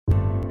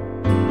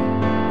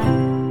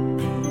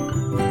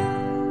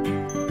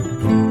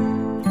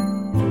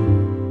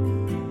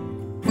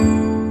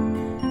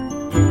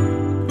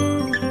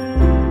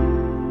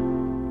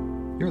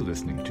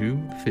to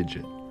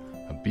Fidget,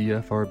 a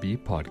BFRB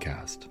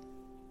podcast.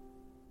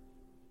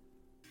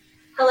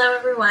 Hello,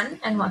 everyone,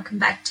 and welcome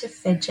back to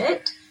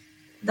Fidget,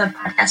 the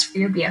podcast for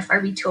your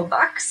BFRB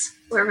toolbox.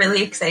 We're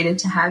really excited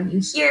to have you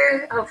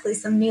here, hopefully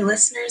some new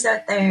listeners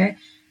out there,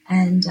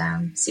 and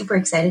super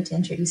excited to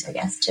introduce our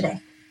guest today.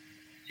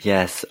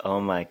 Yes.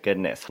 Oh my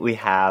goodness. We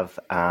have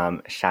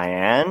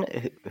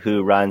Cheyenne,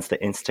 who runs the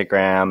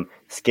Instagram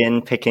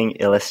Skin Picking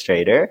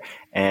Illustrator.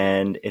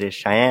 And it is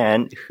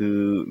Cheyenne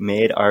who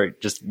made our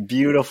just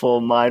beautiful,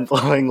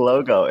 mind-blowing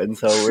logo. And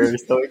so we're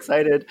so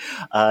excited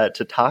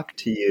to talk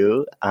to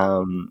you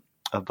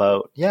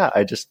about,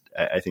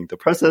 I think the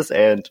process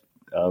and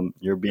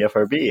your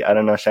BFRB. I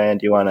don't know, Cheyenne,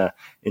 do you want to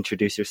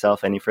introduce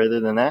yourself any further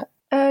than that?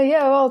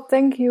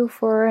 Thank you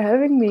for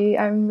having me.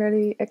 I'm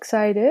really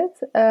excited.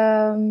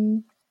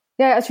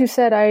 As you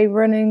said, I'm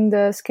running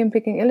the Skin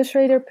Picking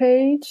Illustrator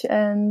page,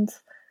 and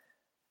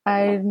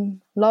I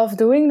love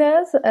doing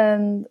that.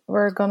 And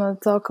we're gonna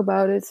talk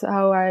about it,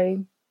 how I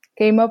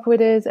came up with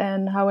it,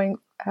 and how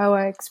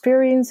I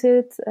experience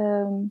it.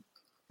 And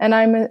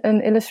I'm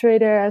an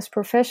illustrator as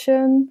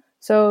profession,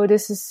 so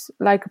this is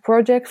like a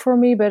project for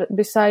me. But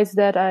besides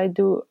that, I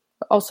do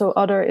also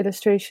other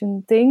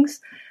illustration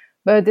things.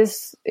 But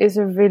this is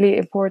a really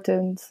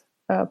important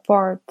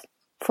part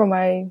for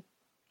my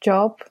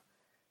job.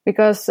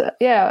 Because,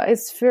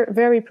 it's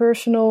very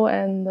personal,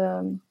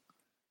 and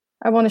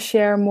I want to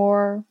share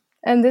more.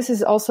 And this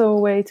is also a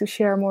way to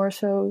share more.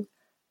 So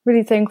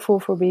really thankful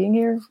for being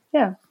here.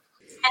 Yeah.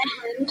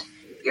 And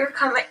you're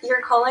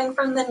calling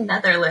from the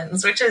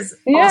Netherlands, which is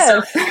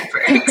also super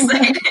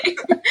exciting.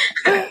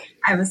 I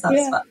have a soft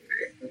spot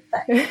for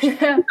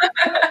that.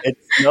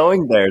 It's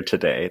snowing there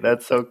today.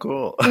 That's so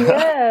cool.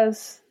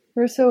 Yes,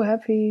 we're so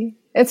happy.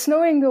 It's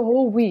snowing the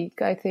whole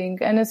week, I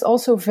think. And it's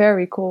also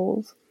very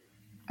cold.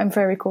 I'm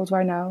very cold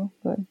right now,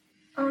 but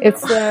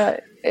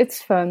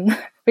it's fun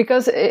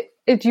because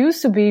it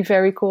used to be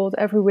very cold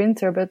every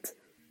winter, but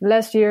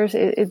last years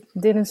it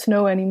didn't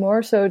snow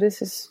anymore. So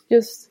this is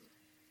just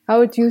how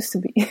it used to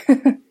be.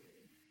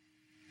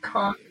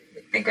 Oh,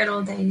 the good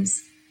old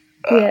days.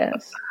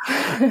 Yes.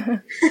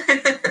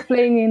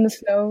 Playing in the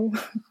snow.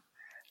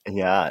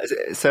 Yeah.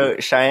 So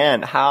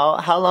Cheyenne,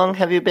 how long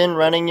have you been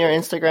running your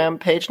Instagram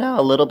page now?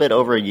 A little bit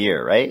over a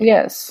year, right?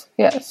 Yes.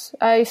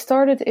 I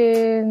started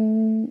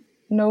in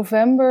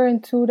November in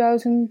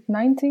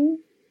 2019,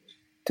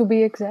 to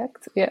be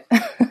exact. Yeah.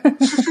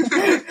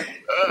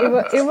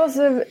 it was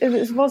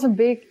a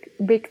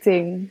big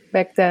thing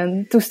back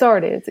then to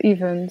start it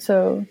even.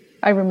 So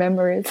I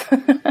remember it.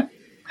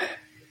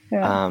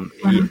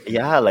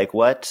 Yeah. Like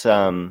what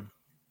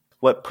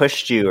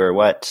pushed you, or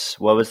what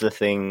was the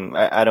thing?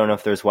 I don't know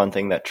if there's one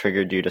thing that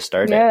triggered you to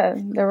start it. Yeah,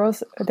 there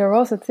was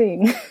a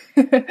thing.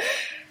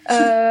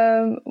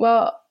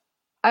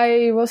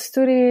 I was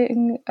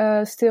studying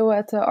still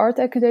at the art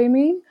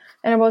academy,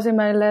 and I was in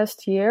my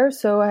last year,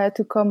 so I had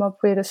to come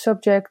up with a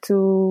subject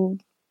to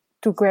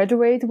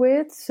graduate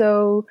with.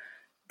 So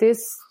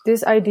this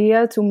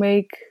idea to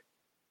make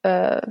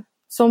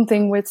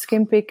something with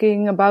skin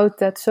picking about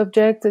that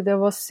subject, that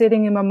was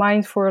sitting in my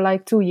mind for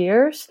like 2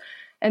 years,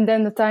 and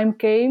then the time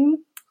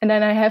came, and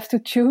then I have to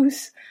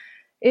choose.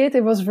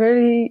 It was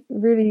really,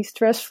 really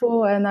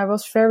stressful, and I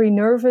was very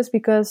nervous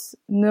because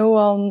no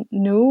one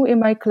knew in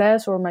my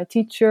class or my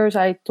teachers.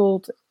 I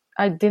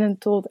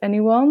didn't told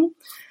anyone.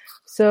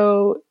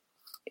 So,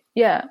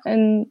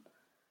 and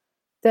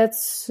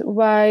that's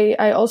why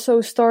I also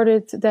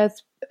started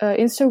that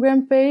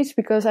Instagram page,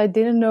 because I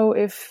didn't know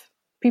if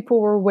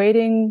people were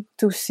waiting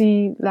to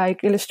see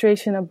like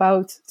illustration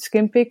about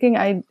skin picking.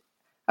 I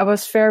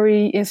was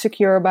very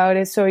insecure about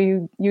it. So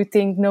you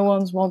think no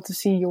one's want to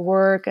see your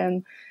work,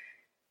 and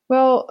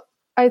well,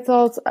 I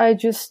thought I'd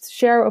just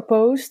share a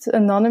post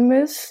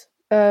anonymous,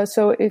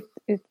 so it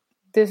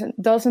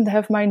doesn't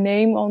have my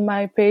name on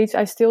my page.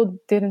 I still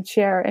didn't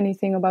share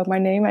anything about my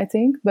name, I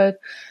think,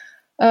 but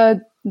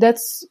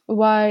that's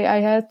why I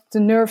had the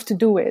nerve to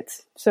do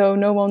it. So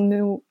no one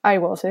knew I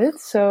was it.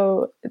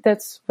 So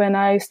that's when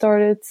I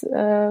started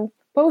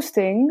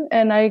posting,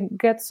 and I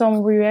get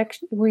some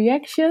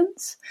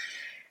reactions,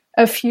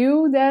 a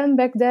few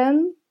back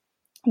then,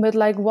 but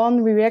like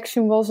one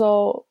reaction was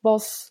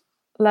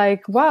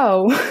like,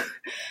 wow,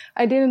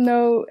 I didn't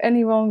know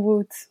anyone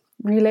would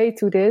relate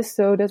to this.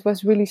 So that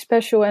was really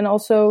special, and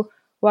also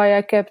why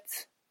I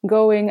kept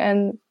going.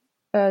 And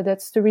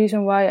that's the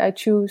reason why I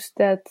choose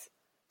that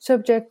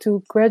subject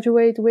to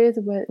graduate with,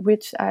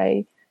 which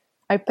I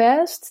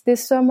passed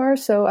this summer.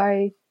 So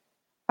I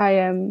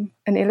am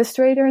an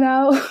illustrator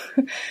now.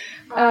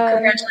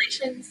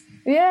 Congratulations.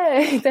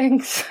 Yay,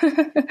 thanks.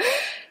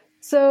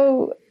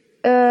 So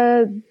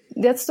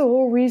that's the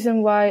whole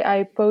reason why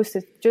I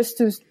posted, just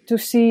to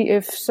see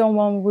if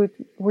someone would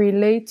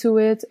relate to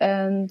it,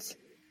 and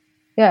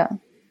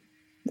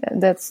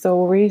that's the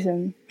whole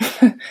reason.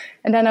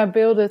 And then I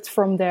built it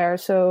from there.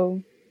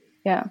 So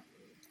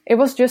it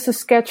was just a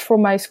sketch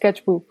from my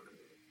sketchbook,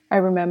 I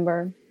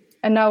remember,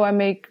 and now I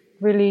make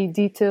really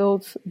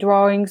detailed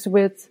drawings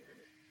with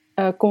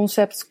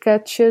concept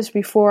sketches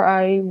before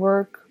I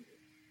work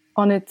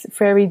on it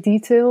very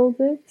detailed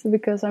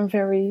because I'm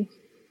very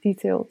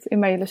detailed in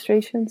my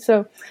illustration.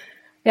 So,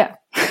 yeah.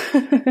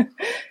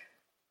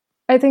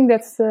 I think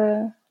that's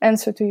the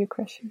answer to your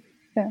question.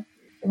 Yeah.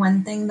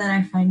 One thing that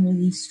I find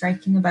really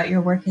striking about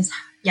your work is,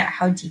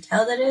 how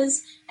detailed it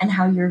is, and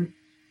how you're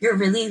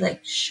really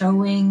like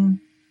showing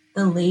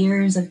the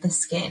layers of the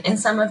skin in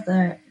some of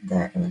the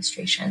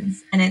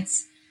illustrations. And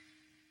it's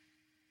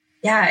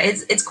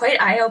quite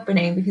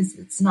eye-opening because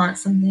it's not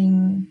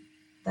something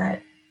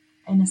that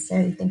I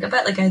necessarily think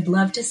about. Like, I'd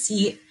love to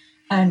see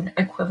an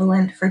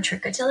equivalent for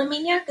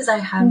trichotillomania, because I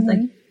have like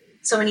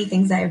so many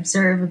things I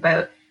observe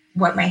about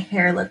what my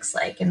hair looks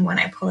like, and when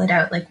I pull it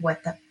out, like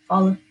what the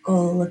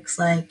follicle looks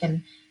like,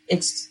 and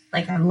it's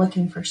like I'm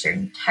looking for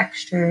certain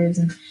textures,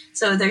 and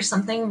so there's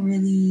something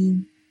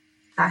really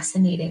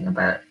fascinating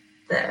about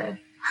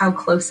how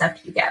close up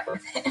you get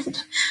with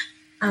it.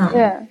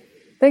 Yeah,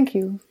 thank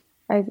you.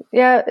 I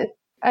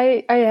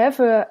have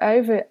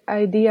an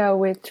idea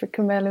with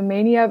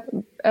trichomania,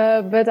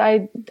 but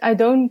I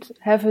don't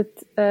have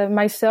it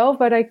myself.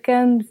 But I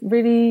can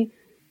really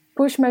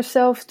push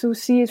myself to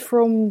see it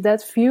from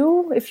that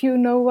view, if you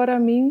know what I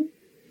mean.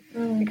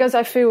 Because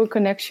I feel a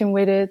connection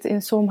with it,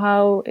 and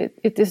somehow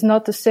it is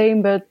not the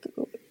same, but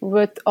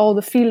with all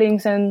the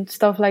feelings and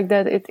stuff like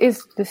that, it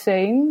is the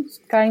same,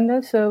 kind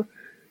of. So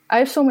I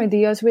have some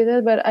ideas with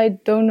it, but I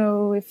don't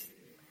know if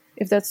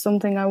that's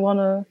something I want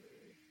to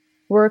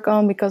work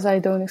on because I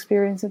don't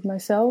experience it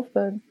myself.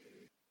 But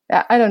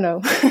yeah, I don't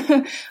know.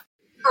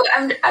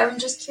 I'm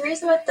just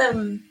curious about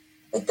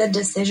the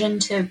decision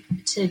to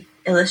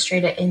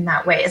illustrate it in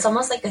that way. It's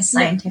almost like a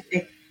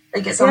scientific,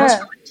 like it's almost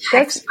from a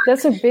textbook.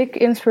 That's a big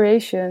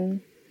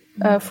inspiration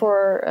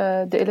for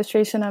the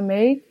illustration I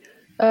made.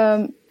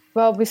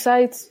 Well,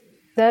 besides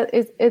that,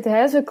 it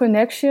has a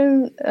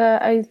connection.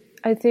 I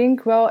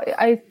think. Well,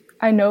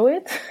 I know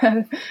it.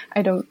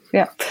 I don't.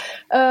 Yeah.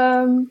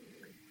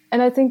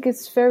 And I think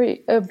it's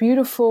a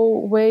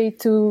beautiful way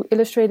to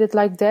illustrate it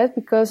like that,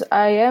 because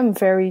I am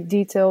very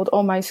detailed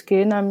on my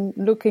skin. I'm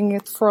looking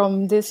at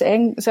from this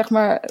angle, zeg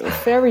maar,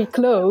 very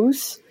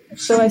close.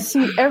 So I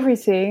see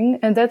everything,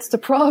 and that's the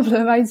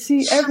problem. I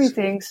see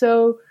everything.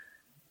 So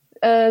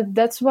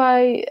that's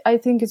why I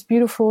think it's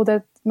beautiful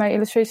that my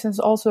illustration is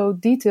also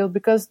detailed,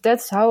 because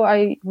that's how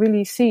I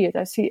really see it.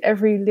 I see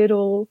every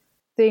little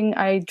thing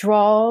I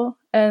draw,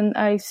 and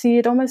I see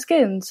it on my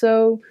skin.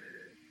 So,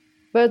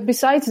 but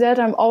besides that,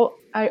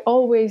 I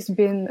always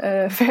been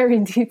a very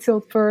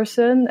detailed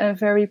person, a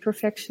very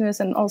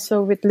perfectionist, and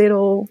also with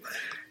little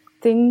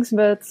things.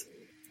 But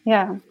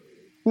yeah,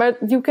 but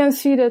you can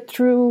see that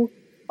through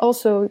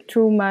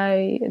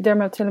my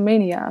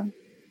dermatillomania,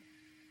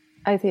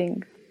 I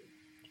think.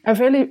 I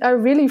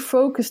really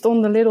focused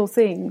on the little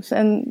things,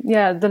 and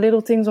the little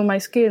things on my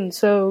skin.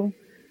 So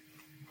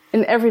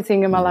in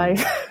everything in my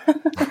life.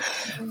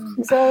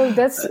 So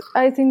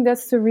I think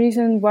that's the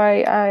reason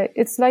why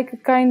it's like a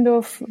kind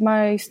of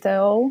my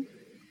style,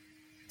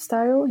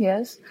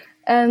 yes.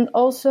 And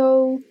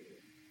also,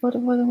 what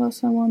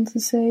else I want to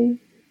say?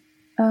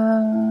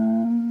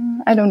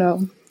 I don't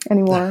know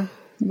anymore,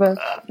 but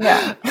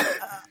yeah.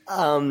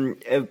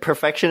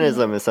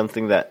 Perfectionism is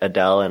something that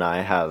Adele and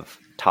I have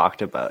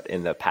talked about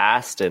in the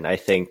past. And I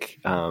think,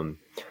 I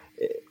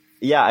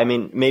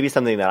mean, maybe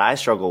something that I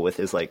struggle with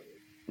is like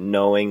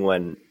knowing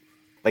when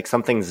like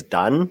something's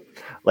done,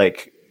 or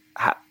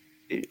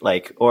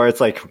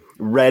it's like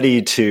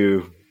ready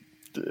to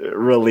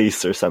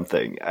release or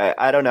something.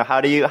 I don't know.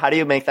 How do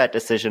you make that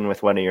decision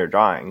with one of your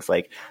drawings?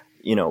 Like,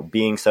 you know,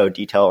 being so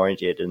detail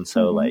oriented and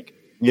so like,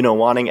 you know,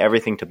 wanting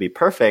everything to be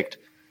perfect.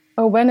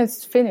 Oh, when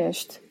it's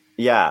finished.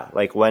 Yeah.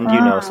 Like, when do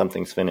you know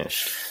something's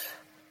finished?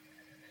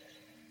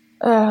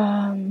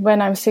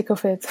 When I'm sick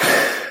of it.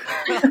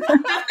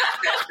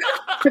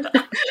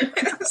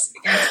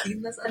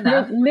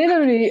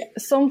 Literally,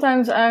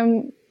 sometimes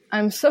I'm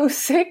so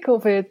sick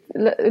of it,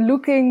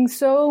 looking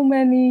so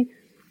many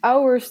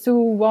hours to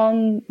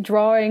one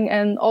drawing,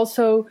 and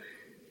also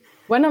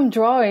when I'm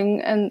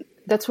drawing, and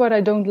that's what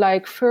I don't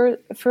like.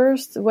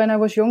 First, when I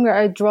was younger,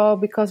 I draw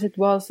because it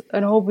was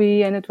a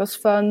hobby and it was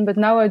fun, but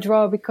now I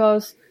draw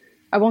because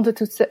I want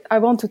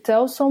to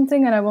tell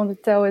something, and I want to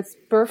tell it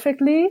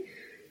perfectly.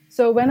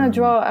 So when I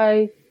draw,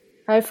 I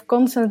have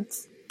constant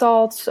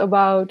thoughts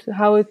about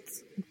how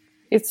it's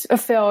a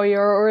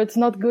failure, or it's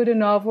not good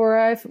enough, or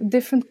I have a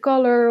different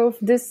color of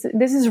this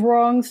is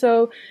wrong.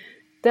 So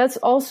that's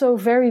also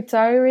very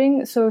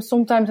tiring. So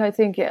sometimes I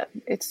think,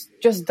 it's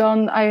just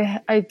done.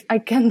 I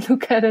can't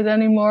look at it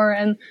anymore.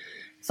 And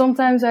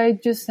sometimes I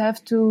just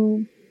have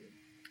to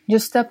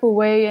just step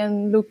away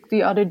and look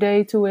the other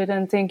day to it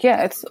and think,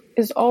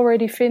 it's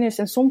already finished.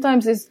 And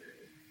sometimes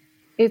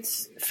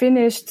it's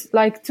finished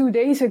like 2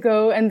 days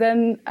ago, and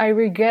then I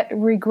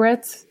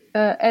regret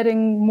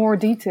adding more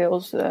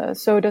details.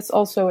 So that's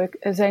also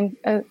an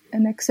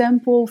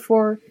example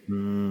for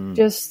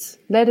just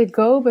let it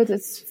go. But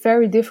it's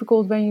very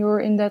difficult when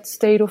you're in that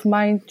state of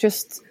mind,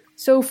 just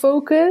so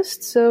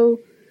focused. So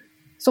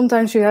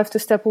sometimes you have to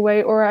step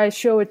away, or I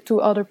show it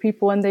to other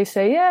people and they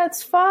say, yeah,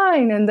 it's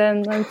fine. And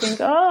then I think,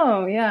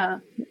 oh, yeah,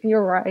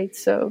 you're right.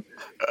 So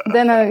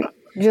then I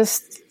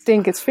just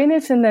think it's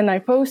finished and then I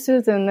post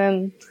it and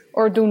then,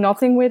 or do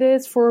nothing with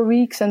it for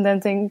weeks and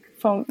then think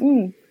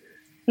from,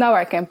 now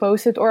I can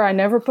post it, or I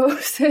never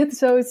post it.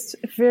 So it's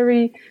a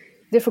very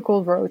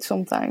difficult road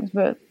sometimes,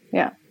 but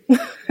yeah,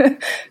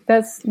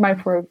 that's my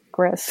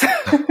progress.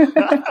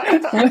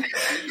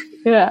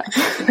 Yeah.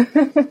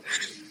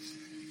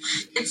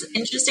 It's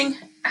interesting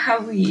how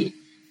we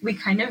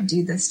kind of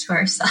do this to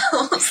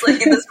ourselves.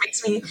 Like this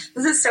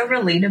is so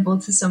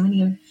relatable to so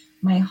many of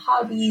my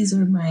hobbies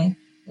or my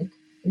like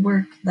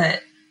work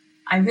that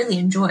I really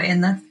enjoy,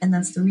 and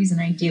that's the reason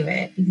I do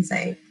it, because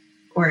I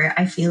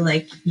feel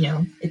like, you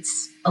know,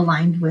 it's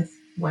aligned with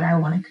what I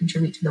want to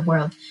contribute to the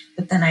world.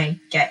 But then I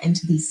get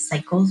into these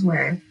cycles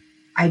where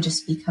I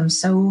just become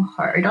so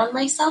hard on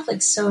myself.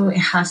 Like, so it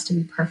has to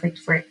be perfect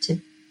for it to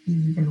be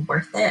even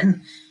worth it.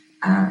 And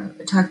I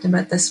talked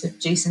about this with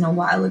Jason a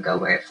while ago,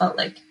 where it felt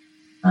like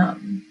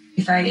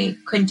if I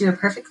couldn't do it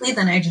perfectly,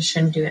 then I just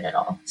shouldn't do it at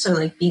all. So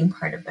like being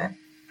part of a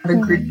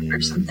group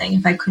or something,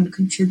 if I couldn't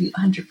contribute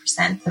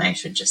 100%, then I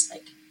should just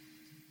like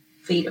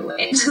fade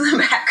away into the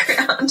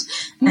background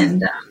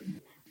and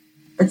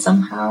but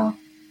somehow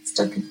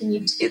still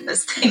continue to do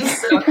those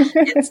things. So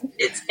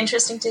it's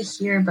interesting to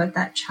hear about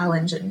that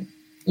challenge, and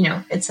you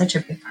know, it's such a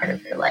big part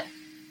of your life.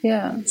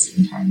 Yeah. At the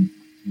same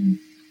time.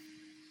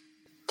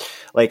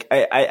 Like,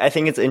 I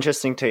think it's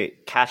interesting to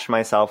catch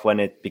myself when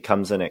it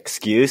becomes an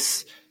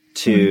excuse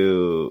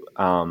to,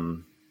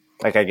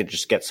 like, I could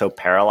just get so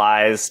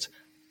paralyzed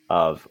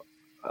of,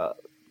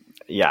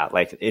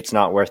 like, it's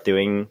not worth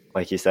doing,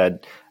 like you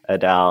said,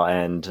 Adele.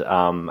 And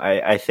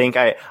I think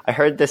I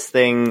heard this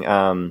thing,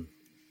 I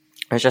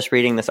was just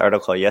reading this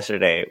article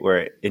yesterday where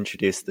it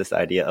introduced this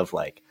idea of,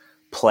 like,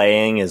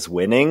 playing is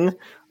winning,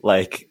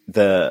 like,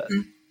 the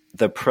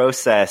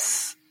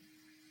process.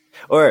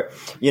 Or,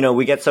 you know,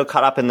 we get so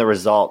caught up in the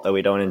result that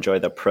we don't enjoy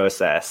the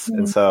process.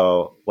 And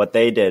so what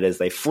they did is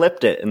they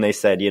flipped it and they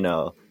said, you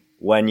know,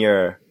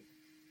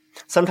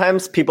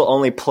 sometimes people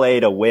only play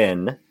to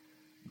win,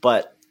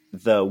 but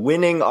the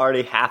winning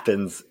already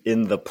happens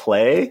in the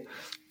play.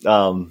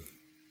 I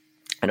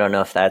don't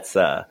know if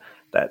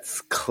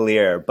that's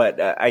clear,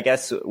 but I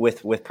guess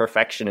with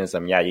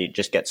perfectionism, yeah, you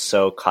just get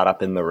so caught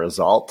up in the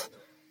result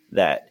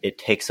that it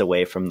takes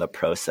away from the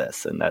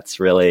process. And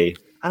that's really,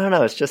 I don't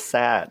know, it's just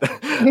sad.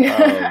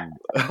 I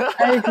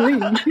agree.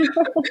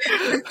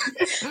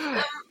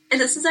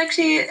 This is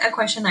actually a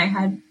question I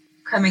had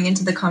coming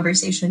into the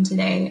conversation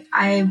today.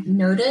 I've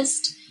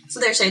noticed, so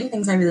there are certain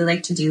things I really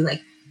like to do,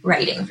 like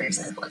writing, for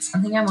example. It's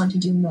something I want to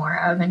do more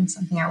of and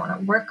something I want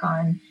to work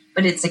on,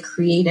 but it's a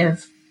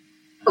creative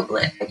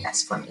outlet, I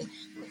guess, for me.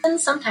 But then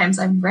sometimes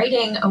I'm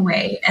writing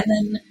away and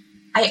then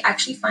I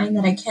actually find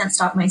that I can't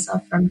stop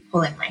myself from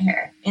pulling my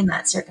hair in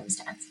that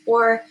circumstance.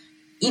 Or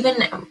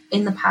even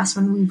in the past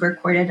when we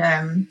recorded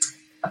a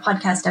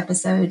podcast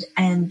episode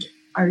and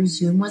our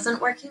Zoom wasn't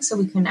working, so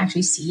we couldn't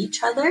actually see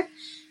each other,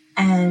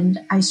 and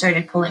I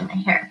started pulling my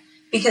hair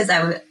because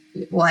I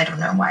don't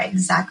know why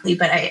exactly,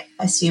 but I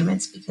assume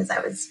it's because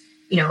I was,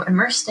 you know,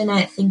 immersed in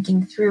it,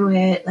 thinking through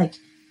it, like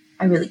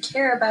I really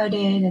care about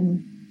it,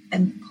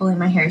 and pulling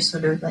my hair is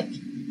sort of like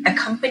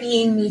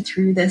accompanying me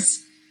through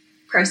this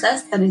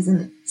process that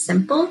isn't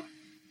simple,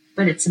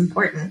 but it's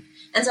important.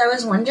 And so I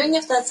was wondering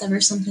if that's ever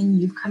something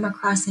you've come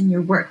across in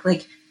your work.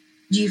 Like,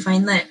 do you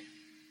find that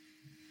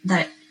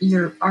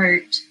your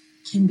art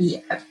can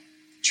be a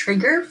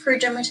trigger for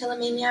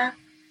dermatillomania?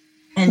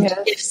 And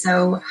yes. If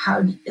so,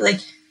 have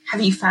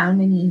you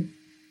found any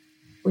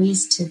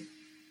ways to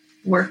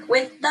work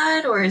with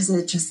that? Or is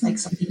it just like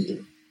something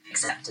you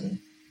accept and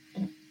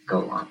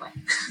go along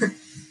with?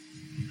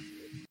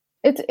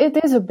 It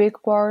is a big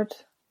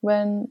part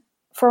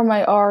for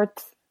my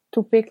art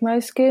to pick my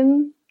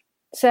skin.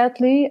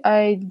 Sadly,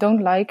 I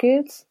don't like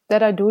it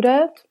that I do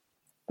that,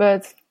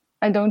 but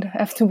I don't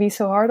have to be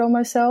so hard on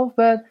myself.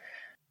 But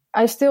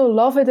I still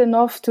love it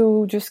enough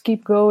to just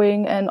keep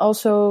going. And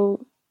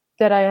also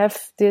that I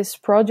have this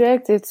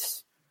project,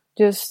 it's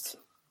just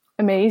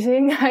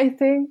amazing, I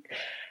think.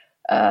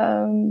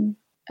 And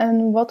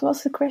what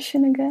was the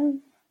question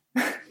again?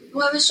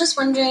 Well, I was just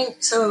wondering,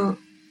 so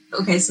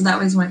that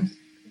was one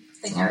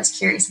thing I was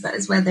curious about,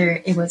 is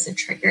whether it was a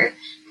trigger,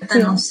 but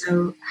then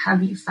also,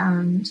 have you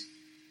found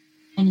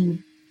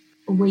any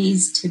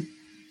ways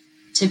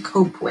to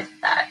cope with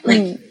that?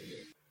 Like,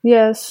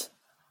 yes,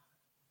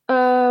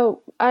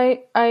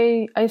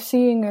 I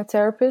seeing a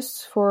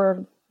therapist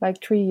for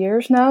like 3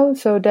 years now,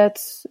 so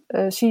that's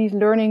she's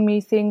learning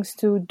me things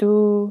to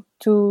do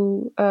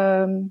to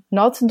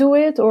not do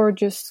it, or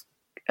just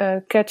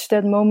catch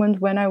that moment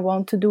when I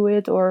want to do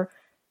it, or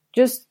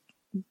just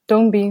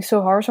don't being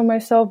so harsh on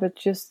myself, but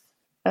just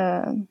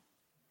I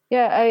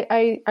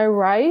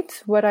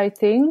write what I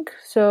think,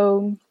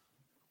 so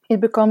it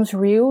becomes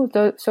real,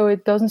 so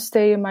it doesn't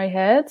stay in my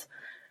head.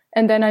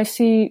 And then I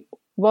see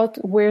what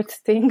weird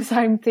things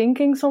I'm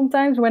thinking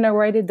sometimes when I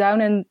write it down,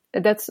 and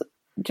that's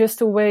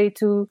just a way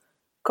to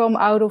come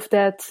out of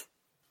that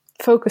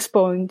focus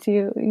point.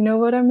 You know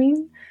what I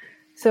mean?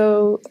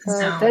 So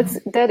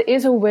that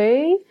is a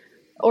way.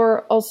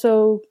 Or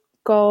also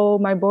call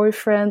my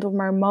boyfriend or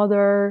my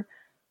mother,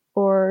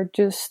 or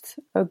just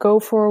go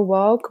for a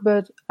walk.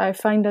 But I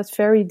find that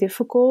very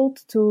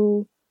difficult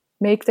to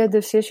make that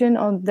decision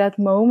on that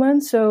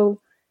moment.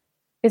 So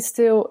it's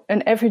still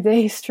an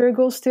everyday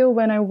struggle still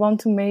when I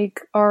want to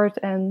make art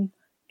and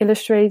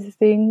illustrate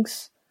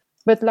things.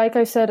 But like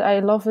I said, I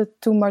love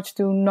it too much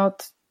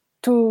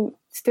to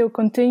still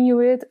continue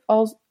it.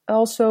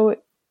 Also,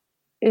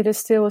 it is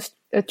still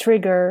a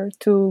trigger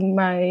to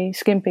my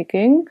skin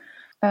picking.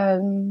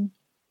 When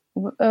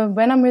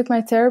I'm with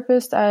my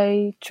therapist,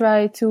 I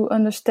try to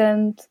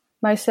understand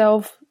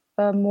myself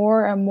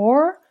more and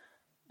more.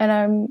 And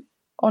I'm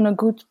on a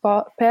good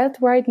path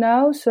right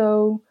now.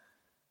 So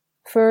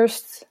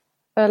first,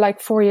 like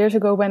 4 years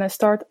ago when I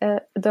started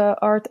at the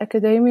art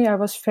academy,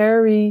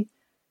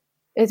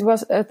 it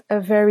was at a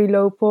very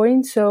low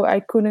point. So I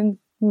couldn't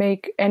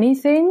make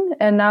anything.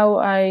 And now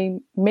I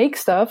make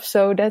stuff.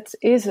 So that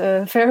is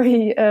a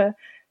very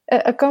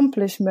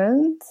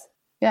accomplishment.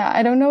 Yeah,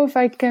 I don't know if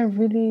I can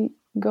really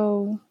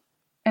go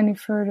any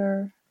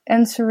further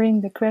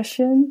answering the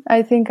question.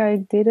 I think I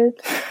did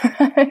it.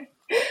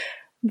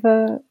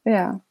 But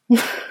yeah.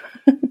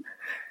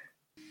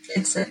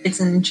 It's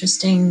an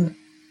interesting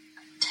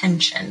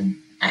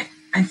tension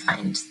I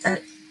find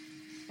that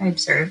I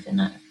observe,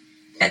 and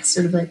it's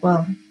sort of like,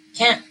 well,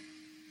 I'm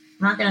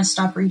not going to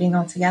stop reading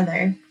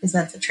altogether because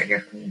that's a trigger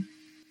for me.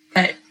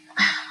 But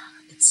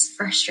it's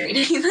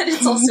frustrating that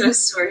it's also a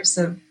source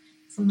of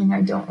something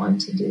I don't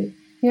want to do.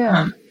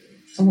 Yeah.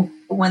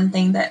 One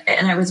thing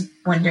and I was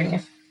wondering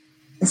if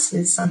this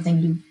is something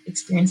you've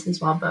experienced as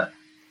well, but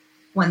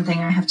one thing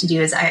I have to do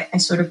is I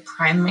sort of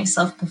prime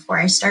myself before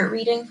I start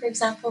reading, for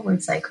example, where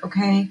it's like,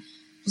 okay,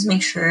 just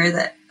make sure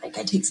that like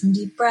I take some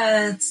deep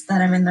breaths,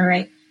 that I'm in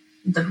a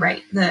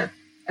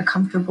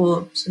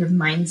comfortable sort of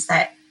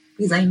mindset,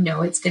 because I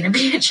know it's going to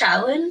be a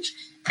challenge,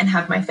 and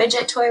have my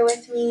fidget toy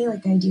with me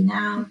like I do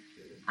now.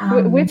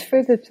 Which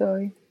fidget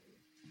toy?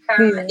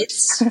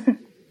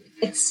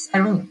 It's I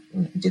don't.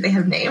 Do they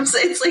have names?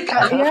 It's like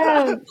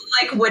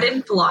like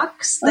wooden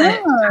blocks that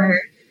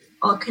are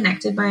all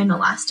connected by an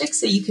elastic,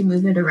 so you can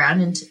move it around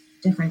into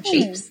different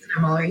shapes.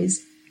 And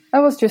I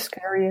was just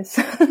curious.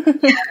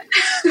 Yeah.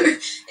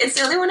 It's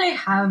the only one I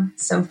have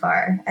so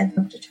far. I'd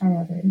love to try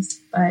others,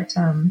 but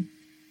I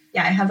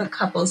have a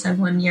couple. So I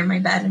have one near my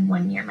bed and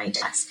one near my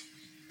desk,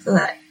 so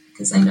that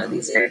because I know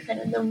these are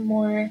kind of the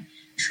more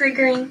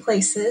triggering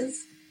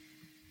places.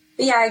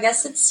 But yeah, I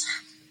guess it's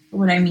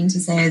what I mean to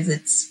say is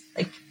it's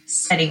like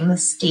setting the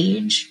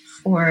stage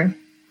for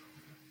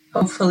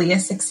hopefully a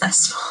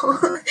successful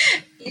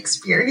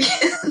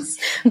experience,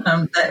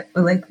 but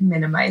like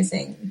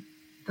minimizing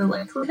the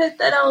likelihood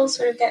that I'll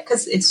sort of get,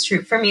 because it's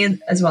true for me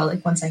as well.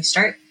 Like once I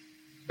start,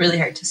 it's really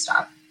hard to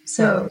stop.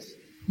 So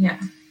yeah.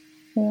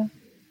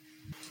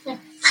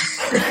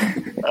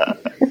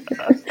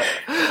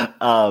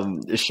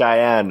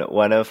 Cheyenne,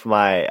 one of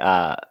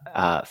my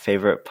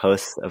favorite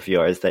posts of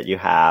yours that you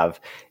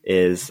have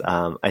is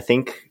I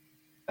think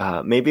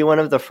maybe one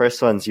of the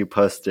first ones you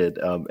posted,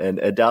 and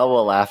Adele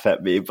will laugh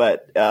at me,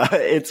 but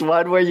it's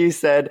one where you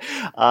said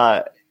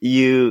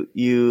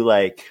you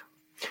like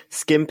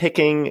skin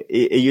picking.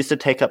 It used to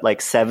take up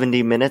like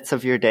 70 minutes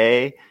of your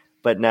day,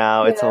 but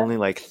now it's only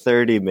like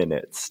 30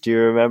 minutes. Do you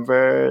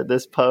remember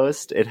this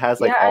post? It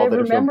has like all the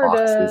different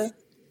boxes.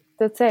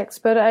 The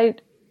text,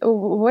 but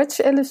which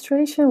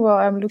illustration? Well,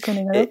 I'm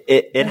looking it up.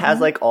 It has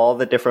like all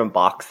the different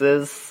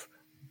boxes,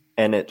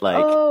 and it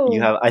like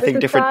you have I think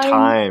different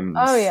times.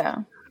 Oh yeah.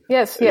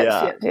 Yes.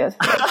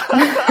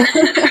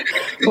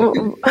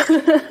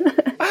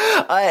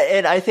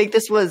 And I think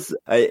this was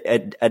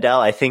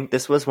Adele. I think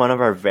this was one of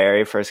our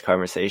very first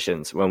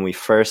conversations when we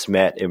first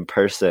met in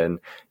person.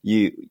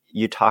 You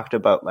talked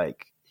about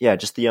like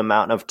just the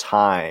amount of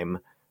time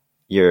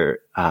your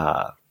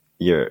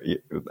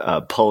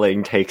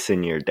pulling takes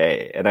in your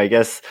day, and I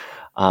guess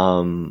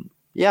I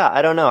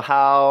don't know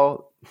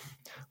how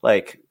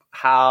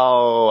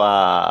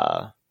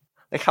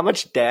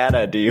much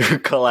data do you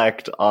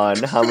collect on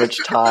how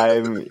much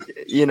time,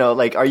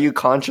 like, are you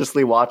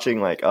consciously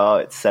watching like, oh,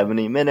 it's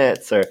 70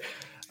 minutes or,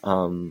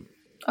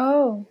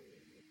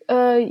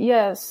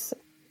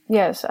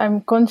 Yes.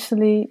 I'm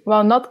constantly,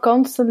 well, not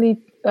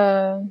constantly,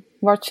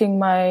 watching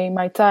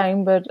my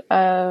time, but,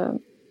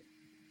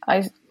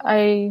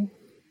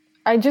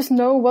 I just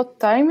know what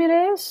time it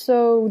is.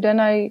 So then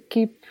I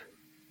keep,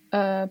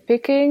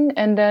 picking,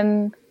 and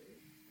then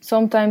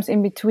sometimes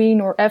in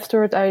between or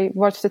after it, I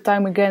watch the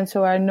time again,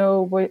 so I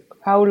know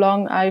how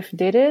long I've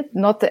did it.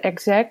 Not the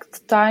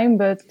exact time,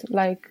 but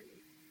like,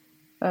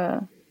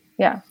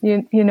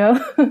 you know.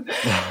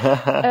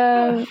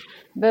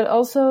 But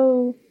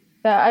also,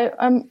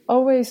 I'm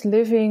always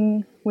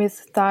living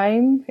with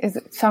time.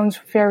 It sounds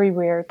very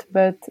weird,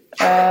 but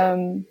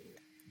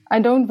I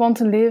don't want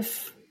to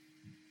live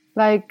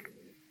like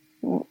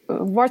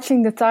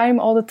watching the time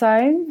all the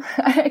time.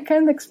 I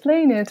can't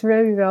explain it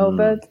very well,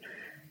 but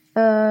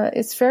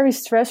it's very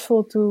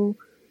stressful to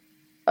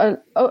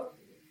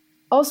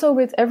also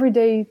with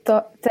everyday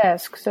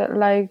tasks,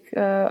 like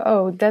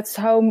that's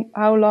how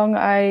long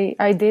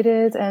I did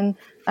it, and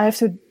I have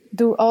to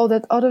do all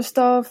that other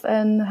stuff,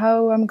 and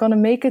how I'm gonna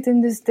make it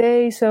in this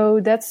day. So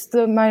that's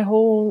my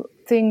whole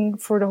thing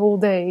for the whole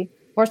day,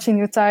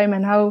 watching the time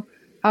and how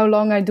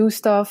long I do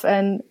stuff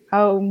and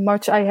how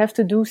much I have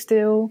to do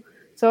still.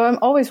 So I'm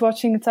always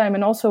watching the time,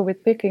 and also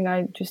with picking,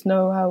 I just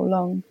know how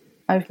long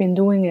I've been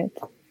doing it,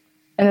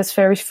 and it's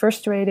very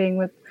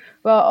frustrating.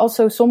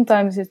 Also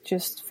sometimes it's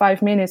just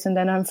 5 minutes, and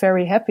then I'm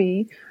very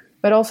happy,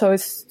 but also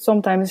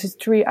sometimes it's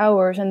 3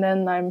 hours, and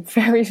then I'm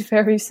very,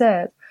 very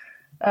sad.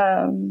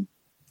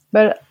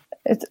 But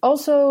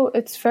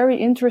it's very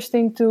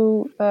interesting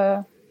to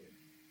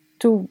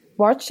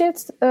watch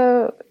it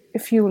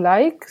if you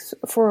like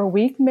for a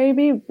week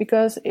maybe,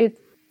 because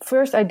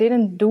first I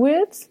didn't do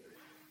it,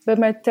 but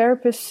my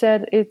therapist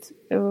said it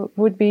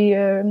would be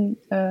an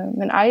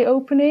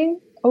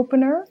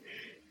opener,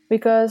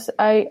 because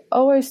I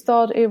always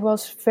thought it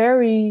was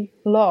very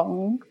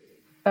long,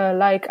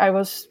 like I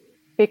was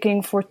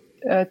picking for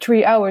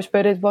 3 hours,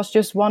 but it was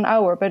just 1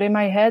 hour. But in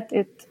my head,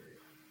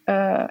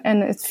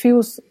 and it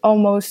feels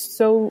almost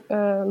so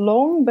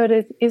long, but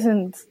it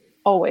isn't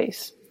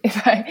always,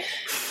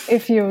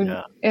 if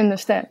you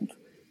understand.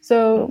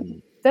 So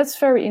that's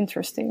very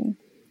interesting.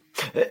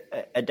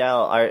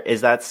 Adele,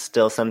 is that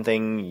still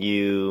something do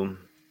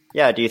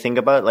you think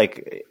about?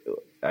 Like,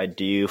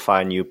 do you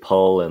find you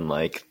pull in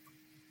like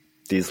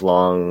these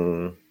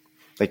long,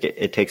 like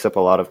it takes up a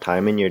lot of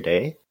time in your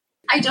day?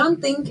 I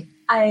don't think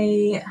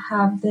I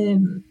have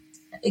the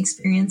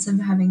experience of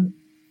having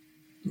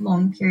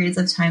long periods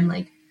of time,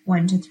 like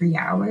 1 to 3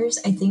 hours.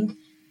 I think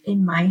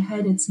in my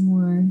head, it's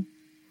more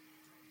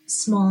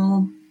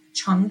small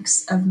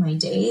chunks of my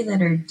day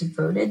that are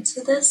devoted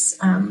to this,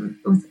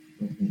 with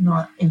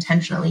not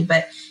intentionally,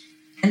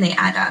 and they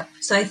add up.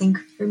 So I think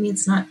for me,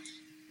 it's not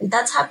like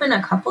that's happened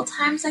a couple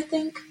times. I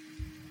think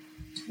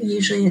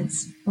usually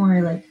it's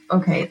more like,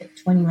 okay, like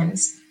 20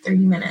 minutes, 30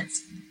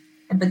 minutes.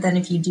 But then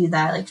if you do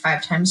that like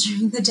 5 times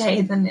during the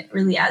day, then it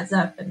really adds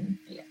up. And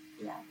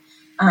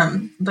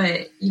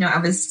but I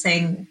was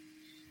saying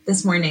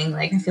this morning,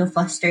 like I feel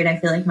frustrated. I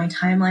feel like my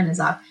timeline is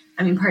off.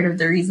 I mean, part of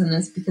the reason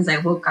is because I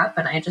woke up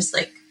and I just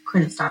like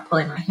couldn't stop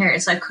pulling my hair.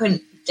 So I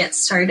couldn't get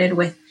started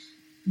with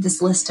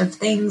this list of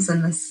things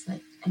and this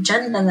like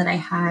agenda that I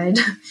had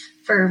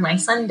for my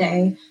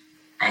Sunday.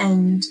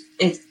 And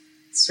it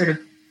sort of,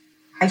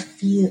 I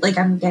feel like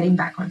I'm getting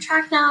back on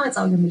track now. It's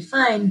all going to be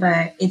fine,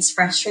 but it's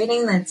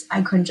frustrating that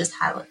I couldn't just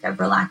have like a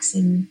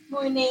relaxing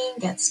morning,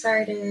 get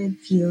started,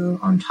 feel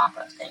on top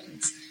of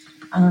things.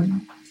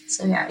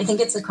 So yeah, I think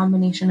it's a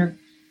combination of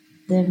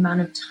the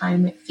amount of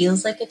time it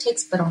feels like it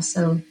takes, but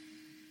also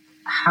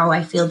how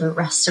I feel the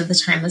rest of the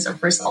time as a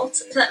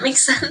result, if that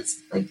makes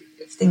sense. Like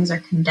if things are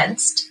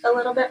condensed a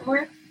little bit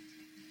more.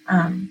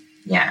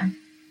 Yeah.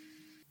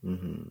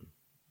 Mm-hmm.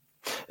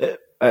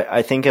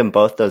 I think in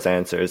both those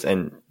answers,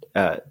 and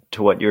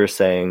to what you were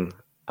saying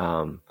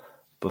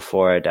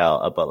before,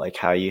 Adele, about like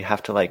how you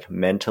have to like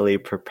mentally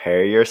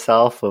prepare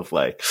yourself of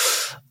like,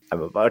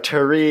 I'm about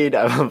to read,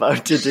 I'm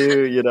about to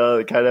do,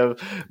 kind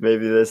of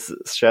maybe this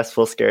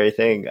stressful, scary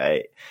thing.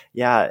 I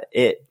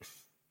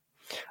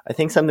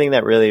think something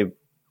that really,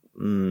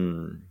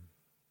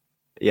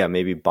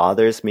 maybe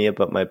bothers me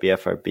about my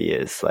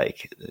BFRB is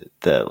like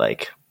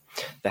the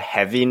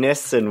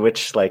heaviness in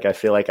which like I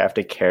feel like I have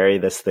to carry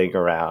this thing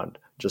around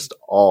just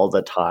all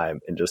the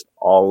time and just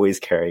always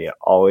carry it,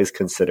 always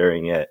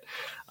considering it.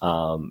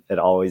 It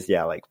always,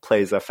 like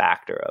plays a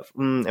factor of,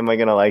 am I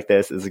going to like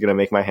this? Is it going to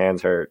make my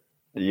hands hurt?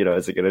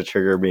 Is it going to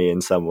trigger me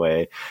in some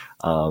way?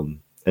 And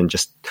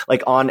just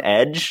like on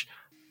edge,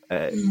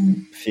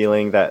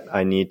 feeling that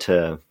I need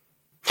to,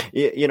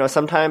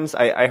 sometimes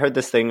I heard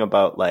this thing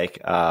about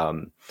like,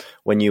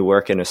 when you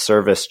work in a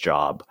service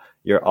job,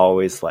 you're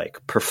always like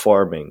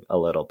performing a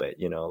little bit,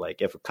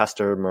 like if a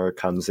customer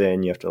comes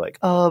in, you have to like,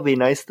 be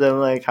nice to them.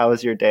 Like, how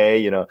was your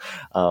day?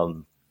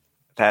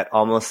 That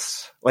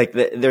almost like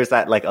there's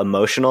that like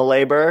emotional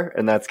labor,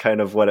 and that's kind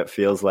of what it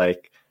feels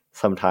like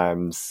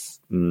sometimes.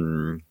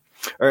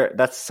 Or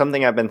that's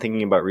something I've been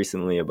thinking about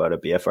recently about a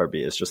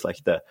BFRB is just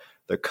like the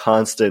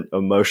constant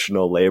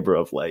emotional labor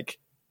of like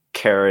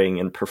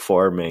caring and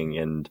performing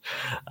and,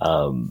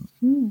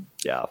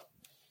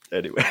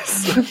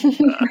 anyways.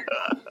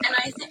 And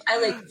I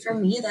think for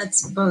me,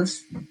 that's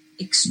both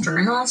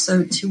external,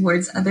 so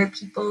towards other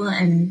people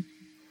and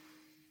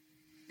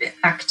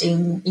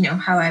acting,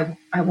 how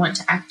I want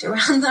to act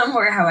around them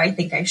or how I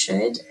think I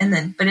should. And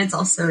then, but it's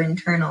also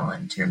internal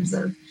in terms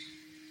of,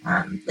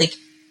 like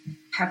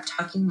pep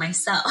talking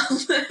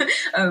myself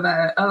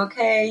about,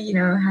 okay,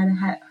 had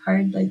a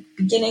hard like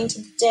beginning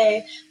to the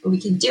day, but we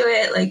can do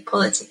it, like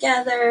pull it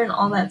together and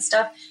all that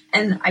stuff.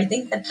 And I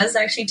think that does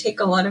actually take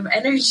a lot of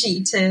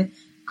energy to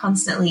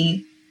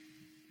constantly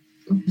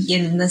be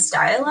in this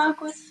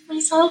dialogue with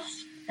myself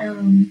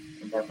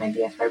about my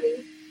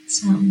BFRB.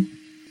 So,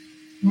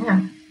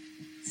 yeah.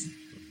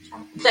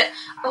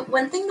 But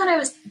one thing that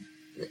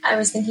I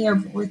was thinking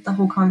of with the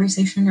whole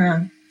conversation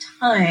around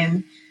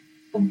time,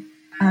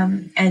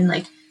 And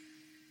like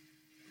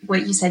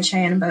what you said,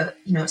 Cheyenne, about,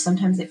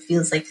 sometimes it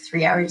feels like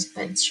 3 hours,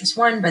 but it's just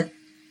one. But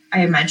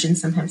I imagine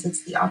sometimes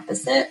it's the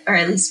opposite, or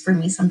at least for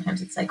me,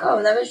 sometimes it's like,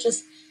 oh, that was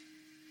just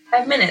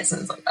 5 minutes.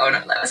 And it's like, oh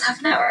no, that was half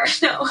an hour.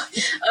 No.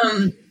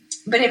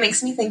 But it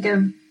makes me think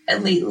of,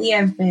 lately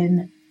I've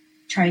been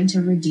trying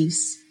to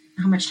reduce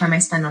how much time I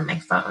spend on my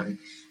phone,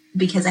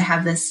 because I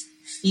have this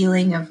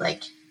feeling of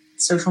like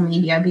social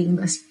media being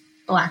this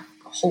black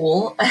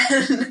hole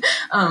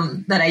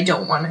that I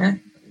don't want to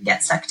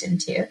get sucked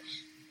into.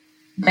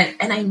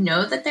 And I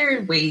know that there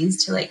are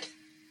ways to like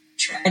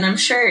try, and I'm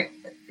sure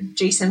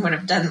Jason would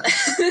have done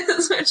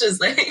this, which is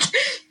like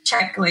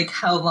check like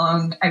how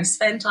long I've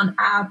spent on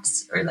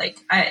apps, or like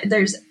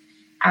there's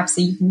apps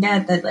that you can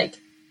get that like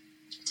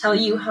tell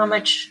you how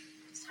much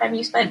time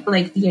you spent. But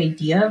like the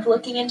idea of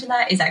looking into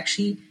that is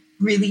actually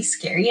really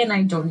scary, and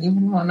I don't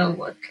even want to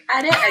look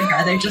at it. I'd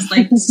rather just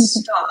like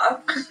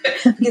stop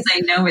because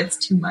I know it's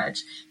too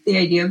much. The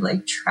idea of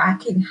like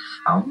tracking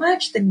how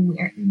much, the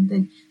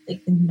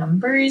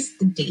numbers,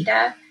 the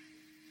data,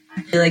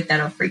 I feel like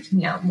that'll freak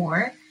me out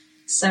more.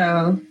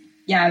 So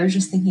yeah, I was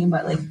just thinking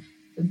about like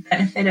the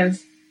benefit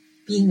of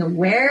being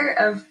aware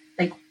of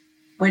like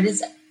what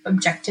is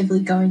objectively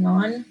going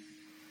on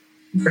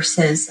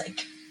versus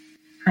like,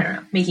 I don't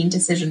know, making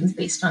decisions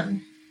based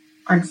on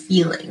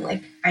feeling.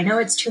 Like, I know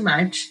it's too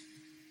much,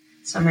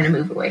 so I'm going to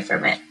move away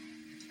from it.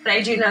 But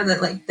I do know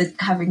that like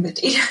having the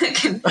data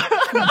can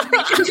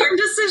make informed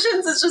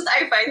decisions. It's just,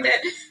 I find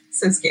it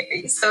so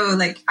scary. So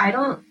like, I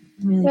don't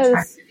really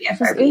track the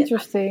BFRB. It's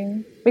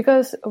interesting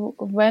because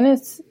when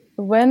is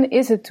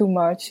it too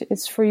much?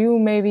 It's for you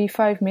maybe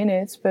 5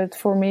 minutes, but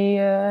for me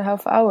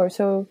half hour.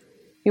 So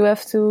you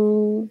have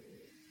to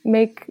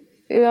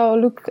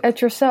look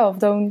at yourself.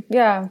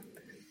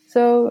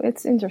 So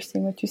it's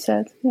interesting what you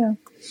said. Yeah.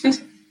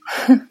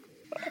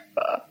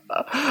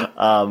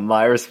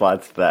 My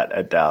response to that,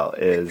 Adele,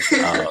 is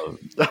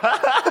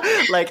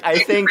like I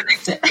think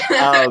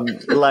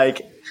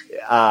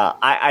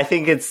I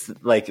think it's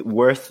like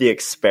worth the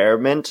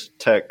experiment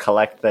to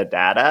collect the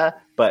data.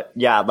 But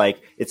yeah,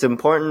 like it's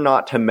important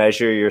not to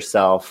measure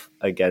yourself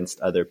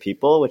against other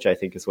people, which I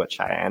think is what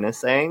Cheyenne is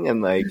saying,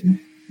 and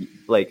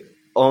like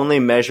only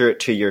measure it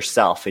to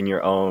yourself in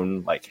your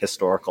own like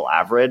historical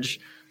average,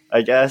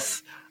 I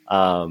guess.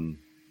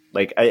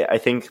 Like I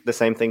think the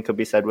same thing could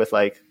be said with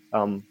like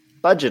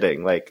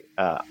budgeting. Like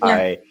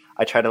I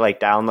try to like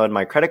download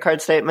my credit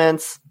card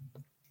statements.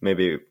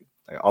 Maybe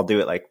I'll do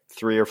it like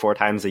 3 or 4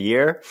 times a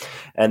year,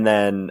 and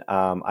then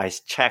I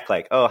check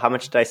like, oh, how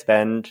much did I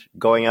spend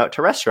going out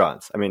to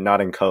restaurants? I mean, not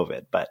in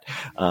COVID, but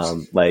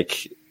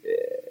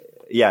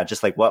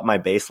just like what my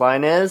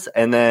baseline is,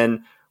 and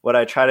then what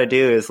I try to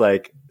do is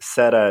like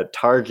set a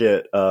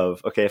target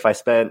of, okay, if I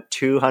spent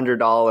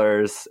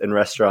 $200 in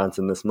restaurants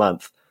in this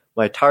month,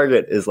 my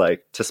target is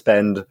like to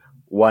spend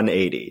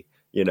 180,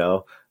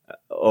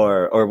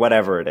 or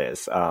whatever it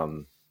is.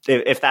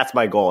 If that's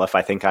my goal, if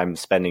I think I'm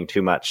spending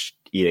too much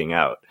eating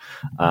out.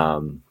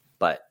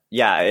 But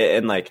yeah,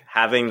 and like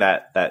having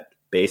that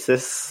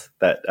basis,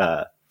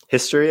 that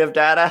history of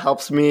data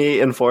helps me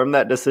inform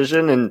that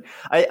decision. And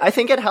I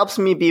think it helps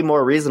me be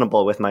more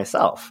reasonable with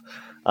myself.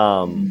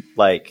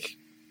 Like,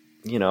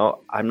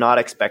 I'm not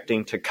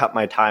expecting to cut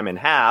my time in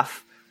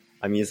half.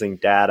 I'm using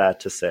data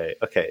to say,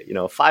 okay,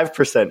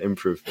 5%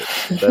 improvement.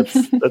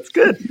 That's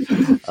good.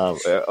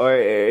 Or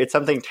it's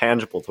something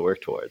tangible to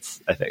work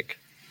towards, I think.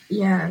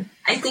 Yeah.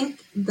 I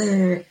think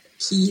the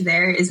key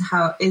there is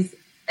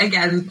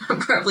again,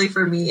 probably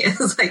for me,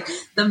 is like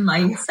the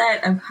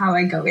mindset of how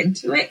I go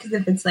into it. Because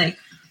if it's like,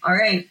 all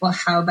right, well,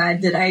 how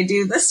bad did I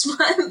do this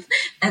month?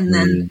 And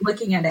then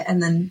looking at it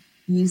and then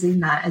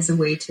using that as a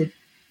way to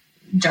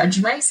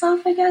judge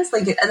myself, I guess.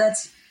 Like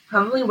that's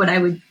probably what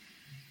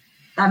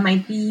that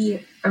might be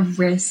a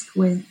risk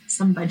with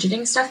some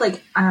budgeting stuff.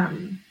 Like,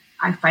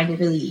 I find it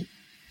really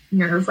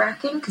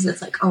nerve-wracking because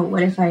it's like, oh,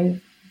 what if I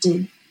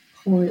did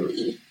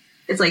poorly?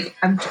 It's like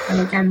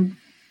I'm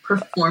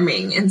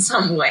performing in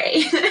some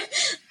way.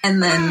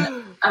 And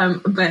then,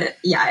 but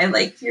yeah, I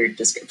like your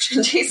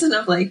description, Jason,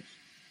 of like,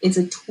 it's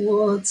a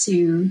tool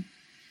to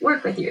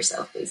work with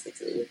yourself,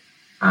 basically.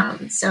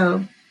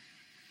 So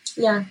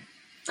yeah,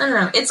 I don't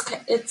know.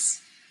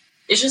 It's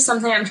just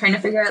something I'm trying to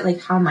figure out,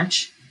 like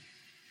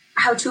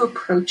how to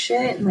approach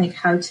it, and like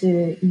how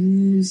to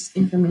use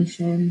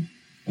information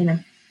in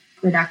a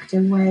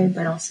productive way,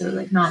 but also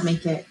like not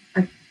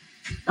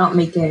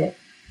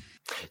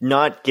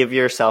give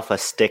yourself a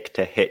stick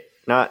to hit,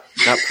 not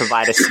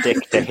provide a stick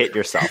to hit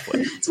yourself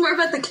with. It's more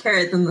about the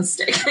carrot than the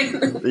stick.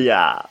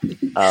 Yeah.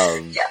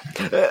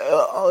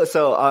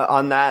 So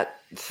on that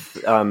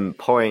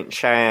point,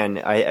 Cheyenne,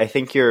 I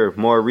think your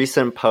more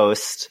recent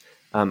post,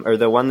 or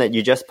the one that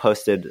you just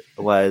posted,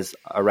 was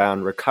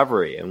around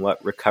recovery and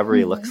what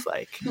recovery looks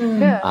like.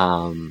 Yeah.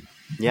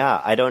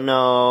 I don't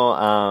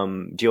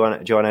know. Do you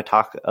want to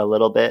talk a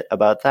little bit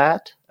about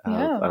that?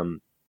 Yeah.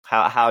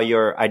 How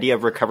your idea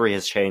of recovery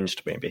has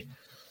changed, maybe.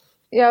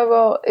 Yeah.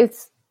 Well,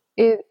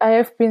 I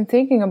have been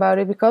thinking about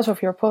it because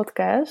of your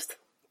podcast,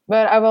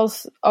 but I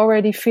was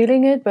already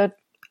feeling it, but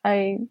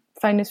I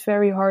find it's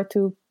very hard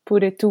to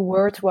put it to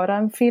words what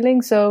I'm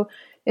feeling. So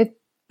it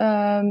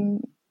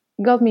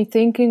got me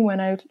thinking when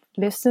I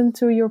listened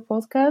to your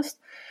podcast.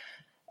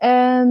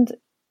 And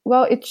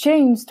well, it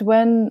changed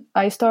when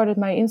I started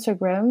my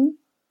Instagram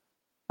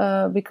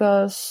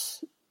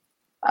because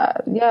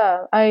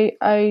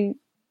I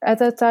at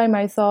that time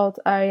I thought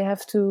I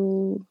have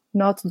to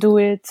not do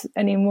it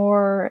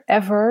anymore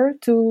ever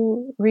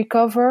to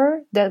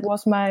recover. That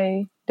was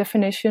my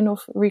definition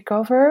of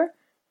recover.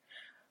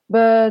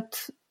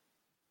 But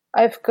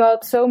I've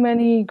got so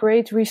many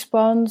great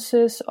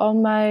responses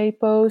on my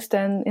post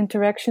and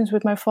interactions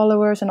with my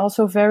followers, and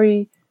also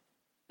very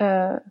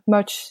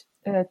much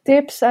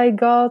tips I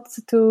got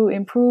to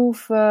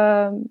improve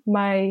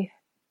my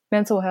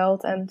mental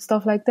health and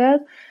stuff like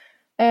that.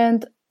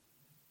 And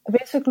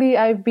basically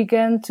I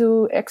began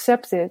to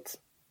accept it.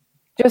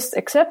 Just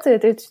accept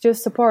it. It's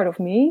just a part of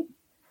me.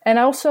 And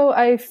also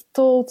I've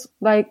told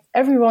like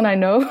everyone I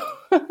know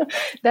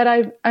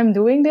that I'm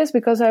doing this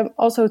because I'm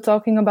also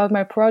talking about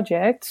my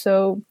project.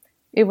 So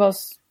it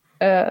was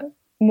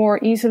more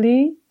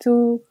easily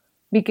to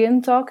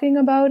begin talking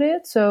about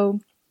it. So,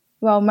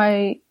 well,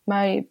 my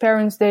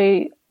parents,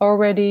 they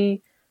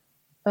already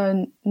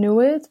knew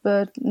it,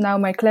 but now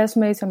my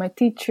classmates and my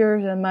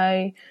teachers and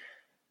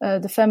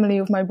the family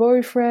of my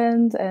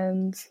boyfriend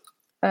and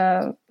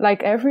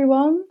like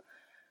everyone.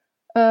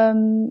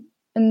 And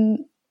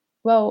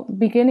well,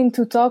 beginning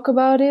to talk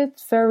about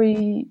it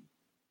very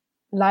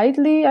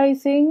lightly, I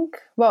think.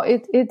 Well,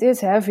 it is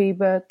heavy,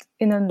 but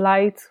in a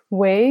light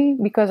way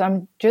because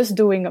I'm just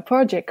doing a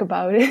project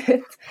about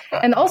it.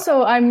 And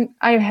also I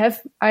have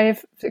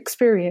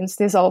experienced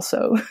this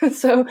also.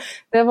 So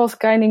that was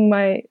kind of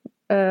my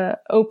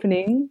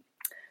opening.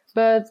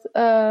 But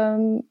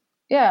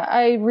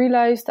I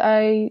realized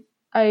I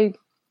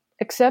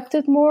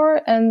accepted more,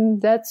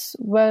 and that's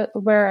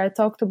where I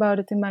talked about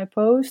it in my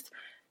post,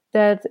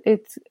 that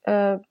it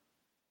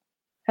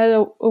had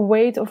a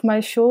weight off my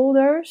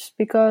shoulders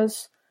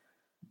because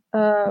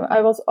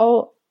I was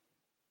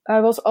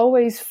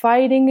always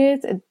fighting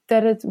it,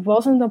 that it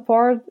wasn't a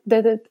part,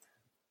 that it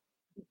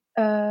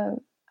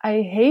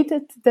I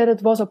hated that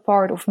it was a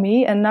part of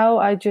me, and now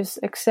I just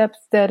accept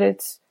that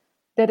it's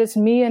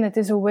me, and it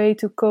is a way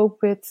to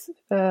cope with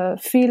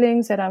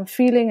feelings that I'm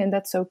feeling, and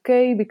that's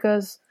okay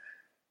because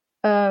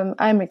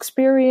I'm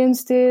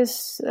experienced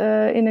this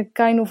in a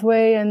kind of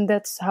way, and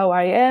that's how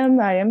I am.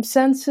 I am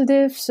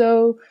sensitive,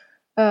 so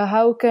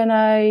how can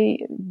I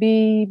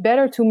be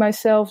better to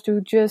myself to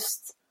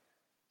just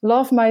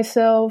love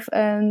myself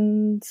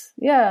and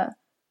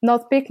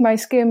not pick my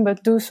skin,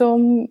 but do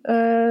some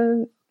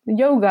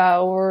yoga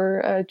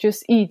or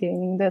just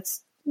eating.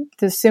 That's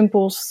the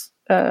simplest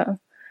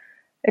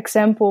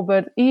example,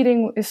 but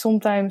eating is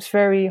sometimes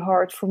very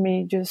hard for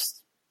me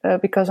just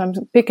because I'm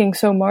picking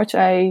so much.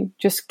 I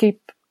just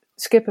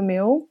skip a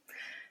meal,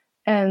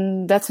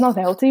 and that's not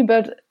healthy.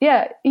 But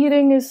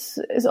eating is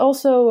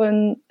also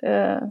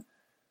a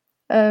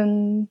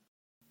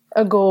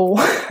goal.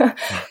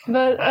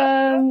 But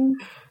I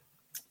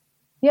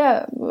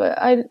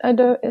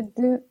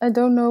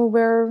don't know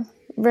where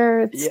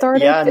it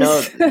started. Yeah,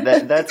 no,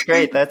 that's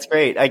great. That's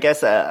great. I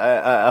guess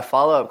a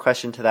follow-up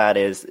question to that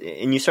is,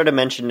 and you sort of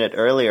mentioned it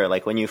earlier,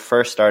 like when you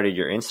first started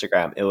your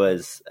Instagram, it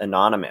was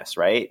anonymous,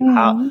 right? Mm-hmm.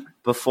 How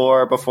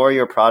before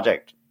your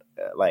project,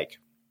 like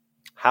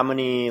how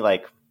many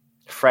like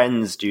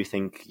friends do you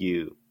think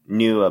you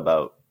knew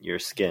about your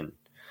skin?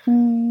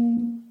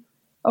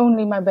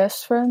 Only my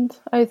best friend,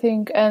 I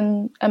think,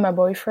 and my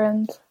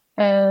boyfriend,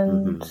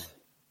 and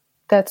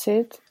that's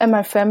it. And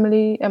my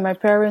family and my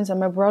parents and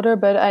my brother,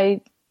 but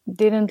I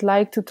didn't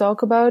like to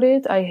talk about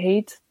it. I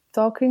hate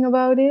talking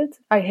about it.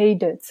 I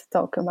hated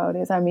talking about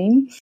it. I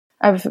mean,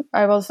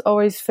 I was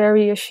always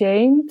very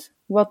ashamed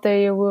what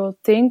they will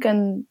think,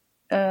 and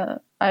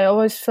I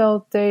always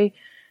felt they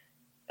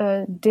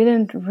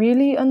didn't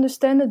really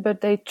understand it,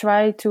 but they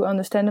tried to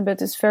understand it,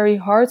 but it's very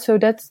hard. So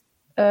that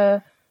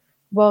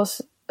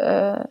was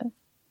an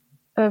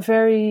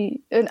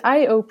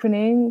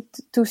eye-opening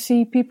to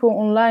see people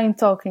online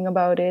talking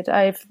about it.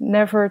 I've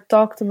never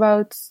talked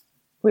about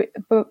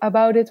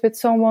it with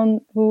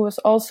someone who was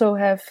also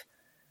have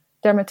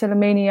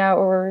dermatillomania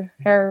or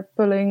hair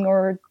pulling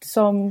or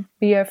some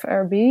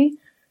BFRB.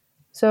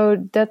 So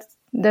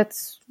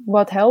that's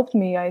what helped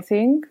me, I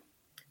think.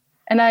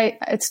 And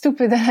it's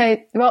stupid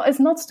that it's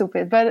not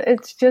stupid, but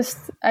it's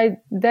just I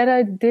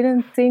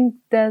didn't think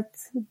that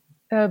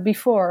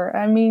before.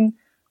 I mean,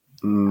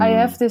 I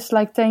have this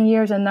like 10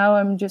 years and now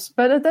I'm just,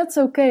 but that's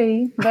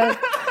okay. But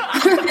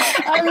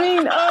I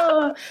mean,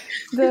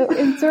 the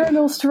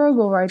internal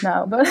struggle right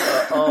now, but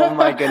oh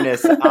my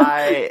goodness.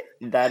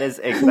 That is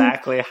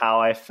exactly how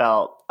I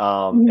felt.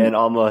 And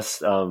almost,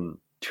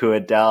 to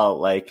Adele,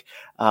 like,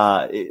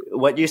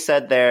 what you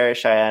said there,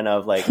 Cheyenne,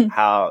 of like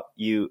how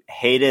you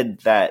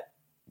hated that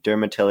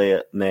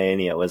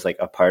dermatillomania was like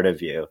a part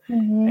of you.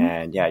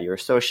 And you were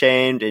so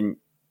ashamed, and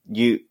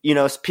you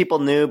know, people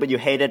knew, but you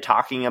hated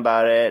talking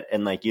about it,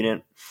 and like you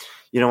didn't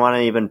want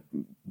to even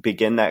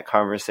begin that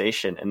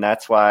conversation. And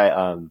that's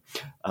why,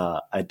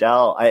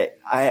 Adele,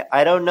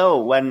 I don't know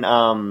when,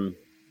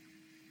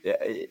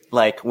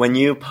 like when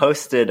you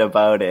posted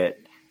about it,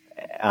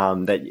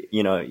 that,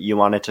 you know, you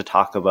wanted to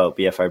talk about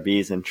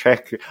BFRBs and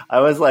Trick, I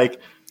was like,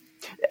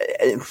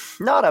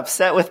 not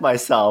upset with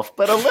myself,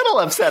 but a little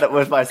upset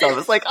with myself.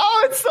 It's like,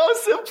 oh, it's so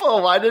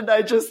simple. Why didn't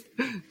I just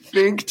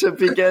think to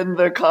begin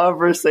the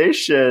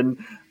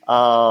conversation?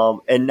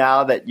 And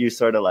now that you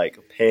sort of like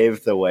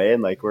paved the way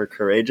and like we're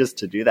courageous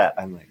to do that,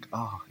 I'm like,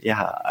 oh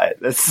yeah,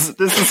 this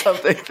is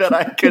something that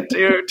I could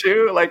do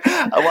too. Like,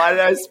 why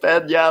did I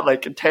spend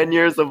like 10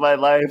 years of my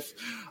life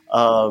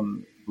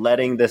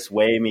letting this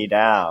weigh me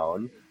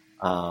down?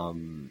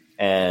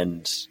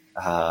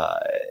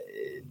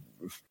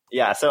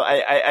 Yeah, so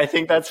I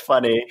think that's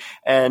funny.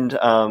 And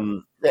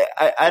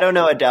I don't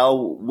know,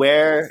 Adele,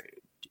 where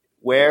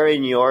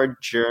in your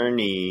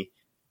journey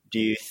do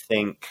you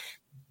think,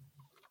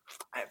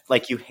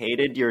 like, you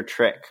hated your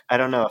Trick? I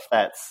don't know if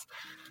that's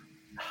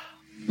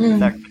if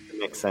that could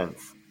make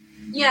sense.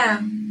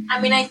 Yeah,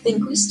 I mean, I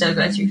think we still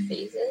go through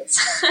phases.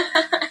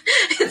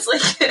 It's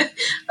like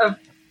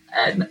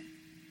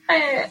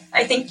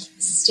I think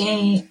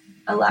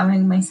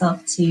allowing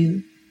myself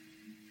to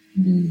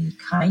be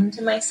kind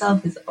to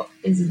myself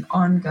is an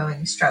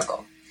ongoing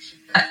struggle.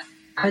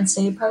 I would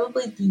say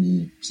probably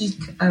the peak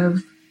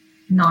of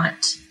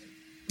not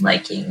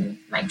liking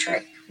my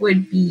Trick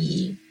would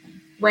be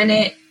when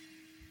it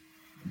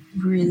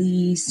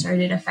really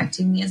started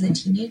affecting me as a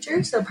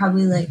teenager. So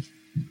probably like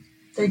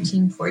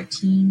 13,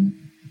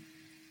 14.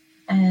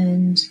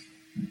 And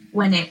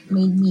when it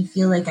made me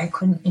feel like I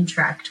couldn't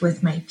interact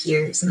with my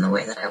peers in the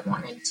way that I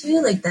wanted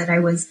to, like that I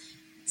was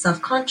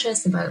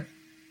self-conscious about,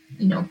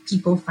 you know,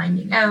 people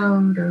finding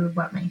out or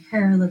what my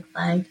hair looked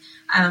like.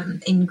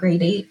 In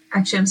grade 8,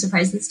 actually, I'm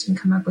surprised this didn't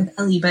come up with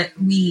Ellie, but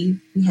we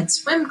had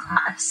swim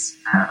class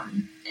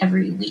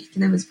every week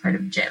that was part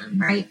of gym,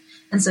 right?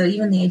 And so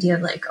even the idea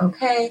of like,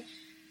 okay,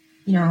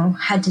 you know,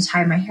 had to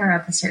tie my hair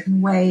up a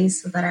certain way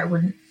so that I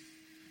wouldn't,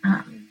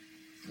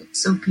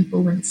 so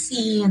people wouldn't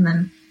see. And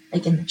then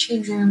like in the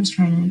change rooms,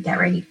 trying to get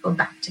ready to go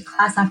back to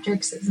class after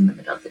because it was in the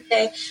middle of the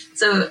day.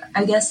 So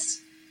I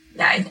guess,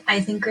 yeah,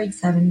 I think grade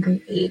 7,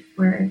 grade 8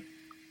 were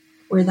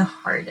the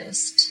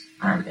hardest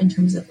in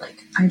terms of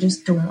like, I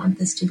just don't want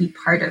this to be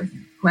part of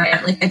who I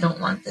am. Like, I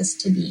don't want this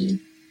to be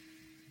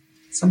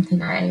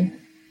something I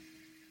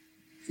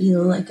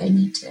feel like I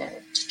need to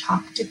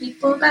talk to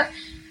people about.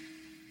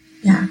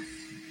 Yeah.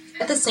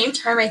 At the same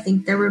time, I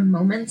think there were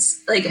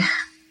moments, like,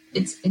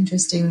 it's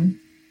interesting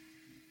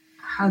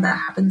how that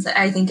happens.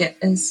 I think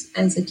as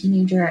a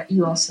teenager,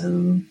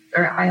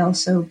 I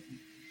also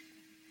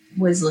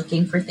was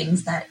looking for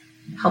things that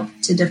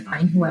helped to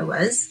define who I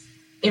was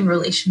in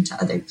relation to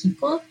other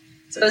people.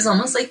 So it was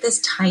almost like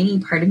this tiny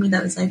part of me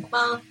that was like,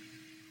 well,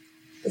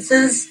 this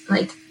is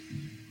like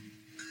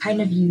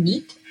kind of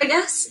unique, I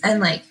guess. And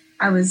like,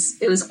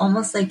 it was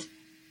almost like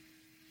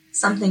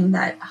something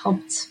that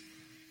helped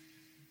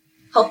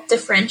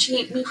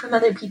differentiate me from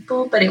other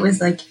people, but it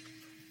was like,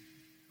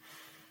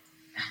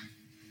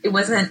 it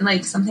wasn't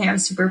like something I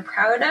was super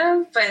proud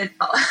of, but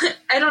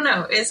I don't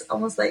know. It's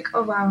almost like,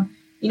 oh wow,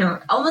 you know,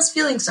 almost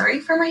feeling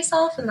sorry for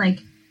myself and like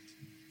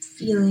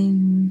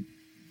feeling,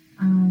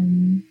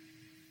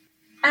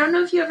 I don't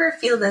know if you ever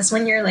feel this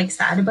when you're like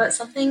sad about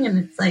something and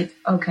it's like,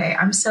 okay,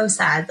 I'm so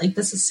sad. Like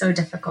this is so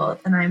difficult.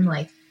 And I'm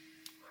like,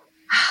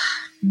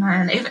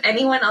 man, if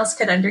anyone else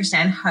could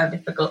understand how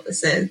difficult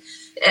this is,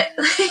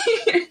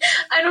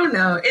 I don't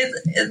know.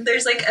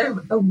 There's like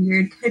a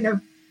weird kind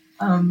of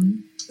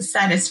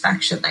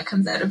satisfaction that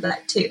comes out of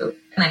that too.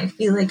 And I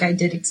feel like I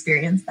did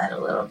experience that a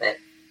little bit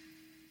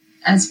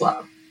as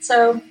well.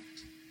 So,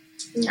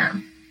 yeah.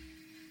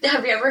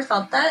 Have you ever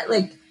felt that?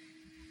 Like,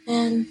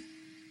 man,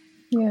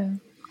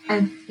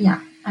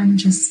 I'm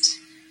just,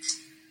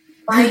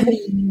 why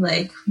me?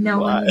 Like, no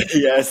one,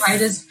 yes. Why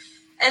does,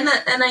 and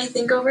I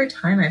think over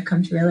time I've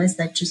come to realize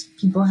that just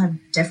people have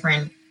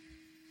different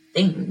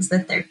things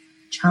that they're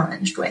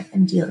challenged with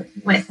and dealing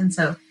with. And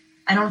so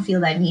I don't feel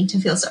that need to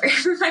feel sorry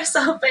for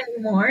myself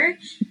anymore,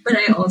 but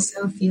I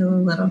also feel a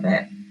little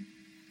bit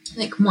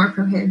like a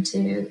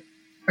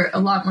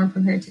lot more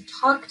prepared to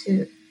talk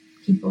to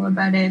people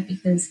about it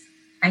because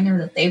I know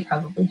that they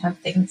probably have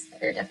things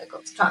that are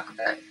difficult to talk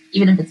about,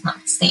 even if it's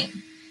not the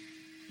same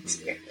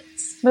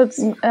experience. But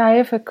I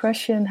have a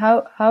question.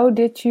 How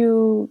did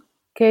you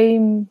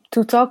came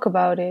to talk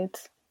about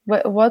it?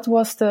 What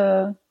was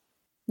the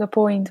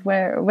point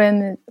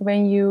when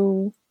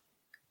you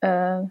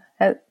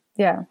had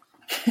yeah.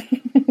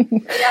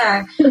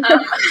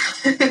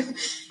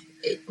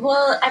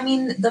 Well, I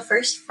mean, the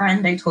first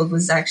friend I told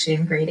was actually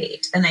in grade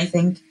 8. And I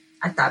think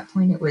at that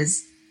point it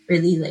was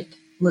really like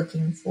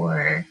looking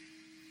for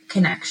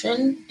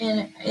connection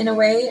in a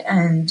way.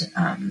 And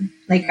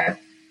like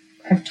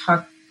I've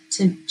talked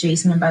to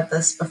Jason about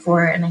this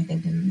before. And I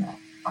think in the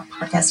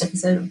podcast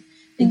episode,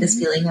 like this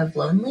feeling of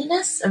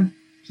loneliness of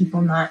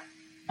people not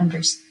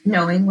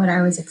knowing what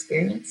I was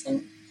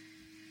experiencing.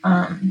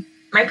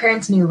 My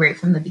parents knew right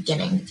from the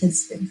beginning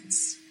because it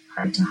was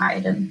hard to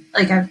hide. And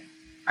like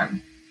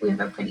we have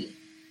a pretty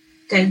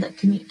good like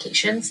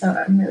communication, so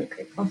I'm really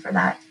grateful for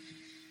that.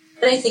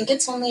 But I think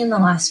it's only in the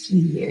last few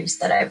years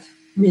that I've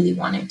really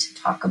wanted to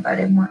talk about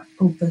it more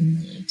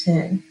openly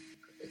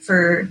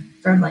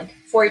from like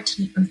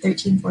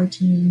 13,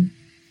 14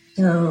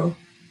 till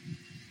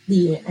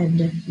the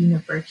end of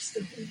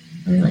university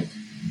or like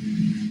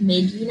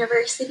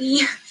mid-university.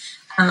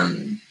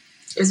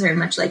 It was very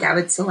much like I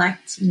would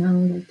select,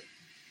 like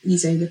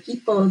these are the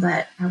people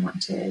that I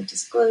want to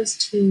disclose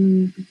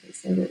to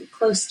because they're really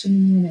close to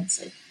me, and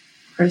it's like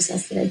a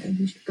process that I think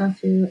we should go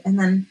through. And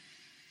then,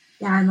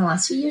 in the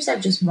last few years,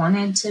 I've just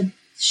wanted to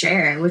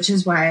share, which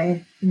is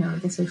why,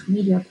 the social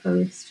media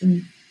post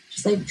and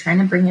just like trying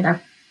to bring it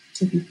up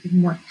to people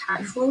more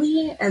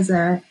casually as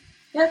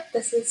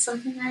this is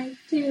something I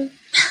do.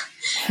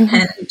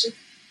 And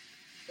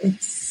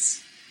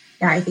it's,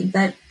 I think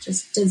that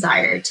just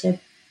desire to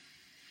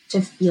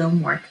feel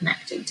more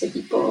connected to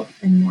people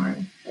and more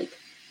like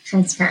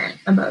transparent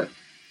about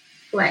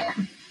who I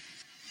am.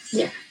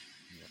 Yeah.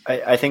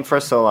 I think for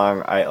so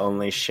long, I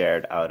only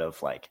shared out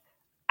of like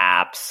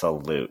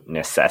absolute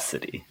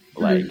necessity.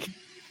 Like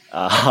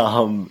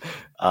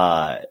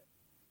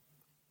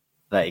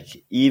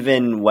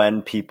even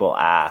when people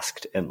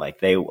asked and like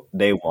they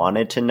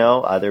wanted to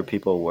know, other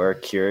people were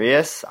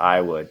curious,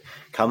 I would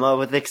come up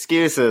with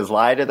excuses,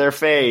 lie to their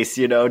face,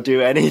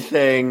 do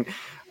anything,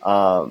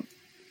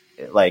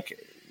 like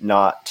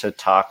not to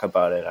talk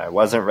about it. I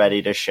wasn't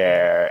ready to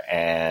share.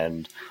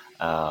 And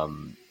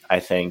I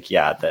think,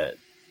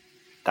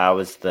 that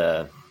was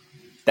the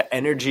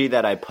energy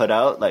that I put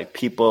out. Like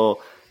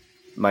people,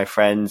 my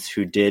friends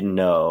who did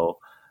know,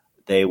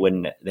 they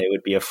would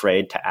be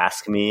afraid to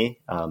ask me.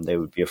 They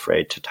would be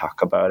afraid to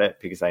talk about it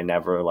because I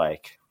never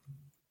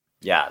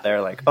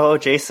they're like, oh,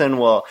 Jason,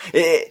 well,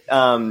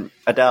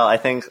 Adele, I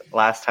think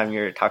last time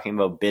you were talking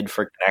about bid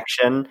for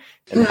connection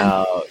and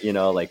how,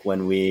 like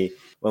when we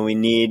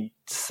need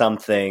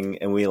something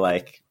and we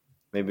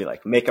maybe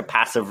make a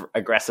passive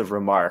aggressive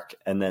remark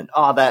and then,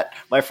 that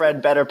my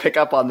friend better pick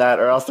up on that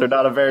or else they're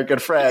not a very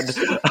good friend.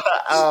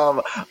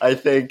 I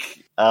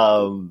think,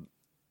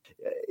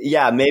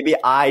 maybe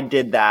I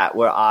did that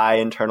where I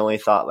internally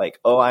thought like,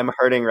 oh, I'm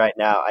hurting right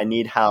now. I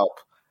need help.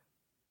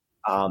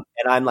 And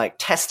I'm like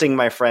testing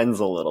my friends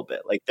a little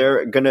bit. Like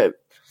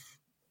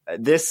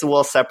this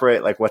will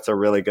separate like what's a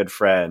really good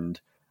friend,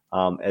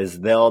 as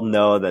they'll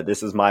know that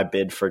this is my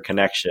bid for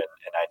connection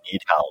and I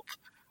need help.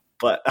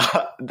 But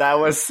that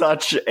was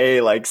such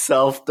a like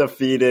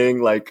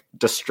self-defeating, like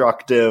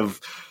destructive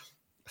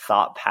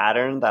thought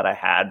pattern that I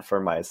had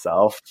for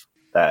myself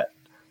that,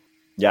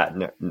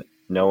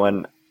 no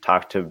one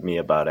talked to me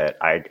about it.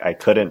 I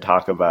couldn't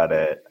talk about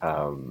it.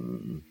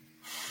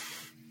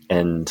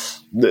 And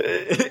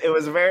it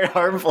was very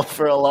harmful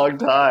for a long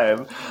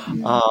time.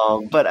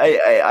 But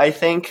I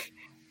think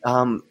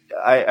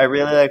I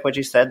really like what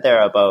you said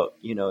there about,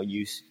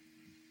 you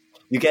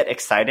get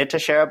excited to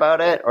share about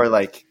it, or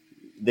like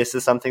this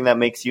is something that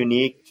makes you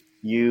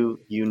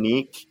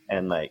unique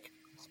and like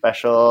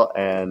special.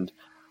 And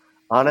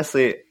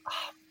honestly,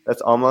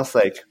 that's almost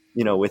like,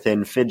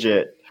 within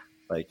Fidget,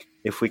 like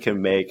if we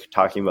can make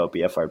talking about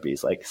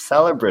BFRBs like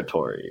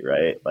celebratory,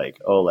 right?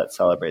 Like, oh, let's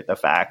celebrate the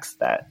facts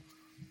that,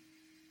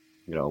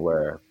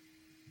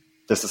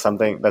 this is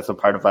something that's a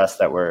part of us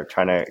that we're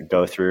trying to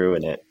go through,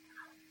 and it,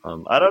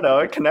 I don't know,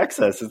 it connects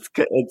us.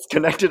 It's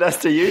connected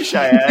us to you,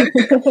 Cheyenne.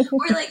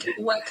 Or like,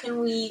 what can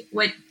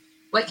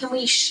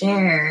we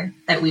share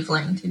that we've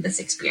learned through this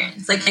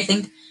experience? Like, I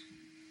think,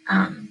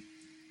 I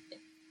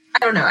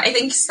don't know. I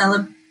think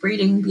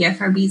celebrating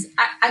BFRBs,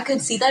 I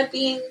could see that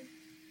being,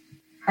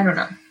 I don't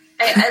know.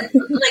 I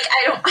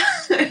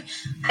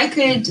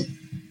could,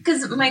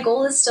 because my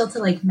goal is still to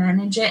like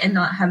manage it and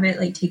not have it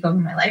like take over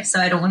my life. So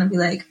I don't want to be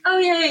like, oh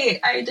yay,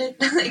 I did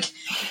like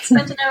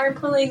spent an hour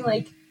pulling,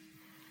 like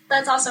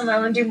that's awesome, I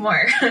want to do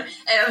more.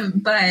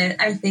 But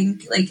I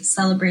think like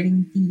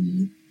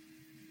celebrating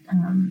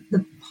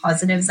the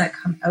positives that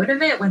come out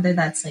of it, whether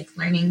that's like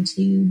learning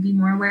to be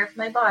more aware of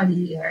my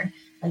body or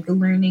like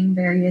learning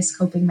various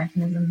coping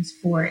mechanisms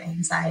for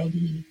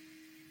anxiety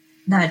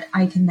that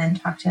I can then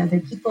talk to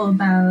other people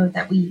about,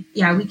 that we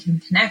can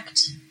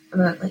connect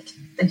about like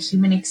the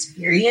human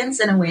experience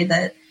in a way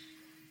that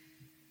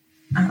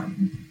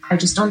I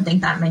just don't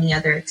think that many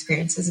other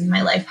experiences in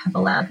my life have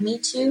allowed me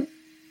to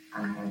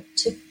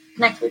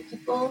connect with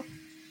people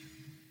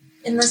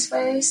in this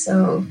way.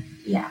 So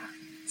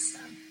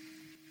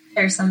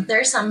there's some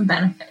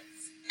benefits.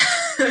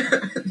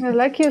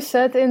 Like you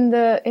said in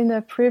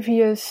the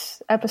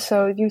previous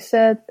episode, you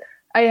said,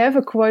 I have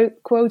a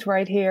quote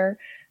right here.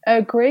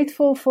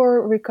 Grateful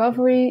for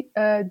recovery,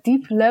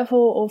 deep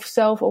level of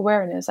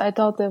self-awareness. I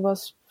thought that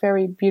was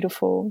very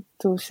beautiful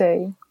to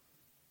say.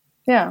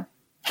 Yeah.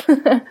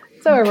 So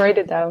I write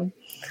it down.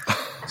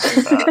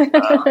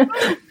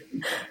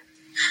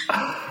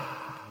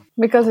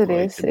 Because it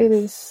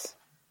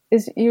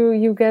is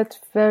you get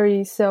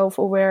very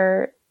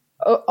self-aware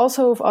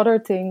also of other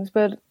things,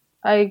 but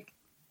I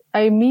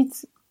meet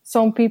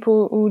some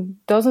people who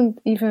doesn't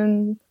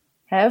even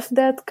have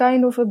that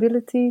kind of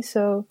ability.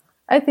 So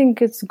I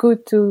think it's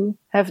good to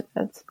have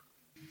that.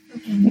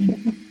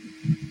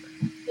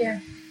 Yeah.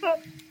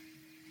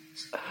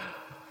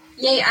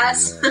 Yay,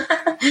 us.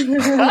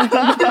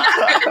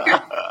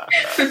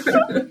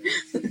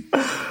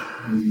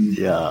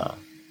 Yeah.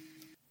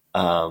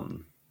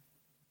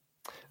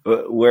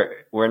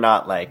 We're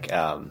not like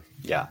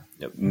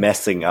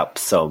messing up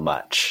so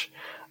much.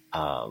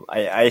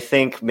 I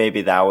think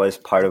maybe that was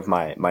part of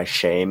my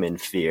shame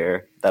and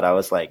fear, that I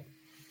was like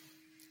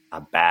a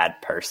bad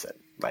person.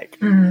 Like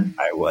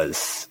I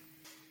was,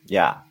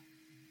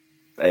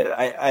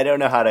 I don't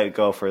know how to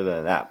go further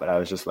than that, but I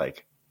was just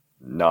like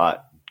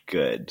not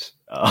good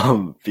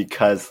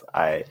because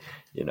I,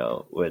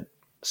 would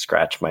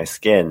scratch my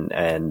skin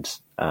and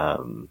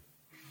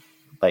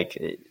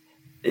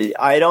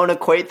I don't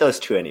equate those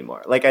two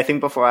anymore. Like, I think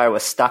before I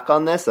was stuck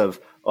on this of,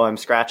 oh, I'm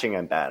scratching,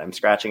 I'm bad. I'm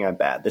scratching, I'm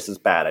bad. This is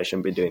bad. I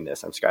shouldn't be doing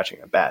this. I'm scratching,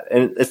 I'm bad.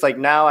 And it's like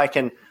now I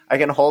can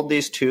hold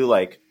these two,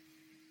 like,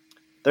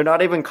 they're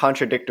not even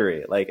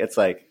contradictory. Like, it's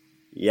like,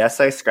 yes,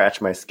 I scratch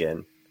my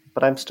skin,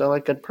 but I'm still a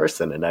good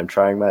person and I'm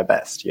trying my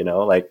best,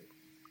 like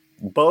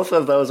both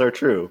of those are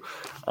true.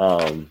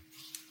 And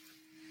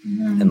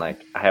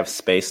like, I have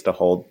space to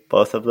hold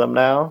both of them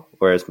now,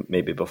 whereas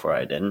maybe before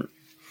I didn't.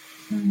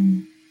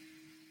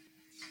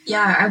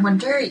 Yeah, I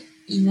wonder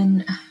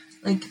even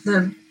like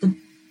the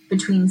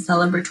between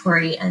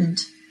celebratory and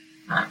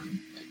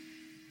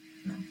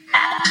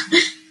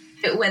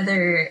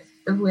whether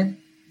the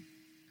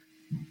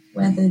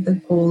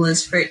goal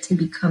is for it to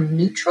become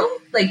neutral.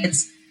 Like,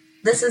 this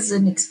is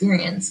an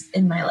experience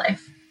in my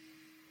life,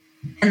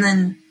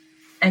 and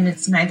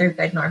it's neither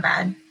good nor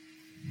bad.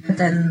 But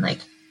then,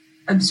 like,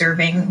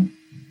 observing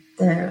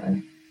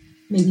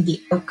maybe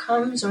the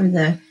outcomes or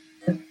the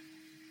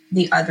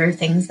other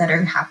things that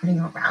are happening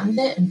around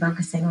it, and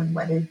focusing on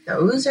whether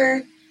those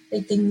are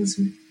the things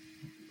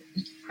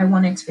I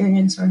want to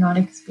experience or not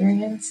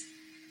experience.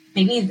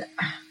 Maybe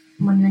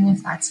I'm wondering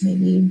if that's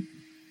maybe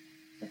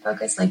the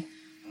focus. Like,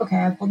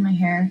 okay, I pulled my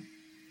hair.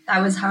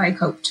 That was how I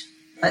coped.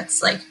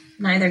 That's like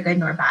neither good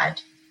nor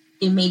bad.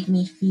 It made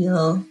me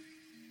feel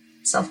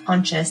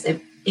self-conscious.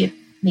 It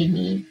made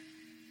me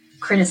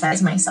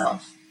criticize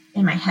myself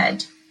in my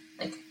head.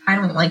 Like, I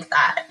don't like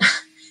that.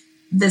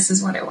 This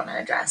is what I want to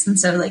address. And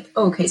so, like,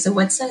 okay, so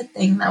what's a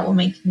thing that will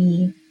make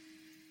me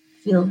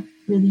feel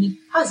really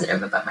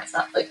positive about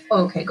myself? Like,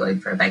 okay,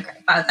 going for a bike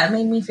ride. Wow, that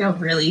made me feel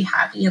really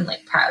happy and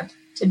like proud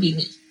to be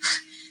me.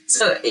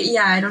 So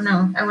yeah, I don't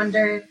know. I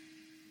wonder if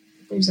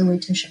there's a way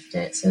to shift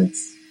it so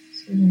it's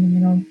sort of in the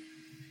middle.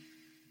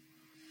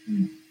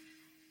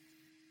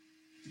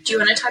 Do you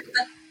want to talk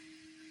about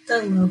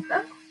the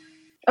logo?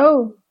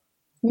 Oh,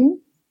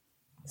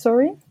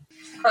 sorry?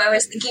 Oh, I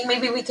was thinking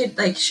maybe we could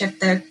like shift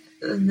the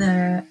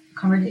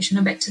conversation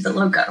a bit to the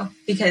logo,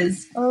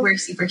 because we're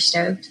super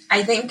stoked.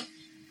 I think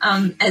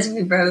as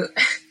we wrote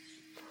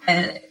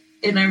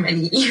in our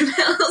many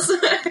emails,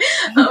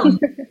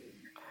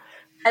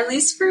 at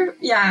least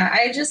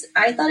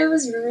I thought it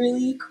was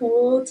really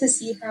cool to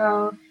see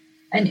how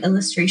an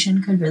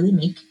illustration could really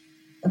make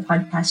the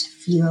podcast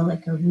feel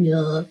like a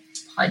real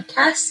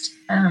podcast.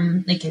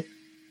 Like it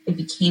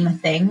became a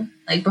thing.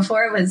 Like,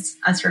 before it was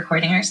us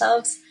recording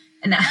ourselves,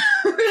 and now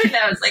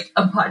it's like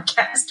a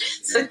podcast.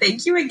 So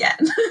thank you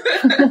again.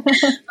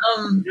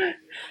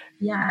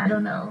 I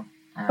don't know.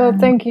 Well,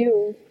 thank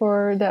you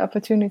for the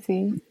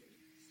opportunity.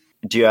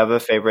 Do you have a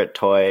favorite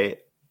toy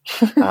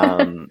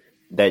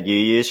that you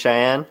use,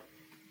 Cheyenne?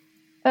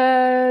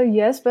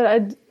 Yes, but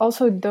I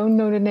also don't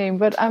know the name.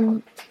 But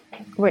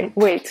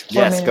wait.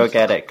 Yes, go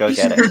get it.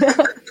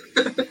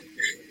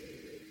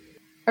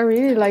 I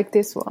really like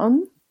this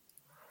one.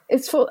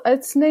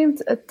 It's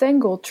named a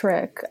Tangle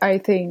Track, I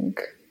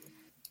think.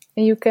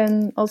 And you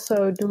can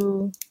also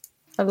do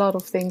a lot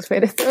of things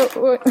with it.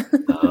 Oh.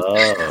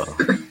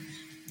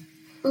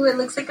 Ooh, it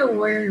looks like a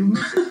worm.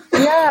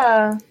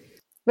 Yeah,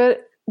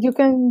 but you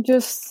can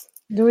just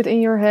do it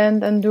in your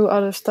hand and do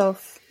other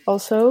stuff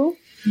also.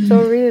 So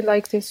I really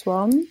like this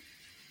one.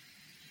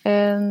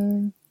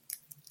 And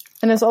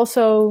it's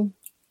also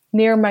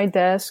near my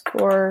desk,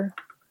 or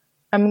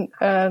I'm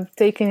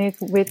taking it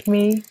with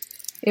me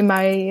in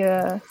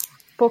my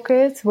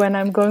pocket when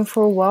I'm going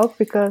for a walk,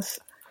 because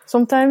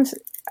sometimes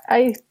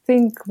I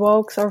think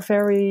walks are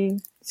very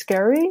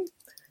scary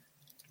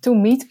to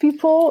meet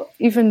people,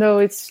 even though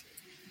it's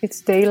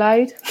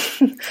daylight.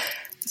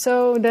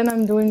 So then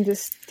I'm doing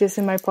this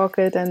in my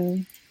pocket,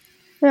 and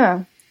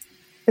yeah,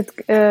 it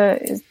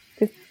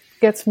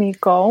gets me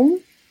calm.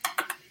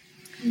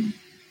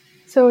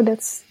 So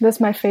that's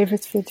my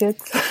favorite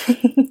fidget.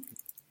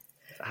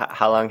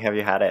 How long have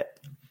you had it?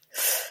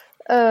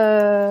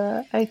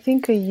 I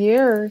think a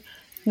year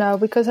now,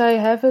 because I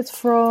have it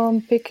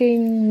from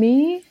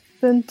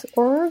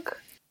pickingme.org.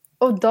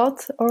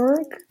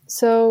 .org.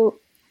 So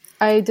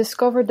I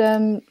discovered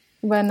them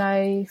when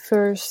I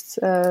first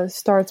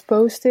start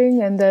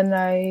posting, and then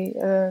I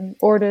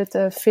ordered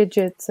a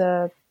fidget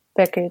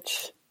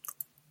package.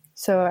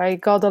 So I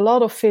got a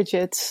lot of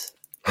fidgets,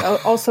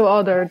 also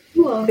other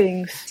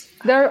things.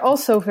 They're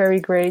also very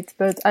great,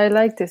 but I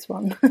like this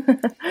one.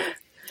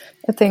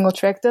 A tingle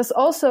track. That's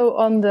also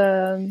on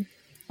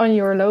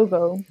your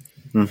logo.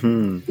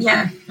 Mm-hmm.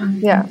 Yeah.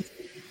 Yeah.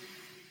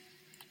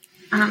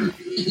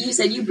 You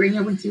said you bring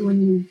it with you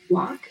when you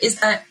walk. Is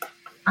that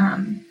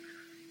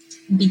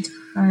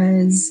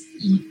because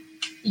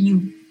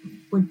you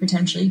would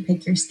potentially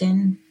pick your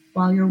skin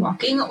while you're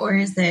walking, or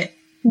is it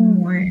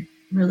more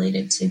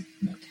related to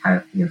like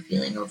how you're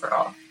feeling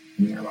overall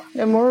in your walk?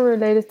 Yeah, more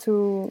related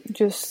to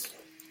just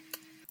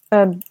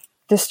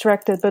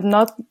distracted, but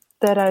not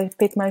that I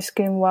pick my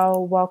skin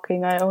while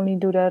walking. I only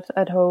do that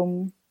at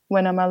home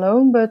when I'm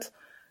alone, but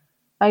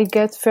I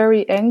get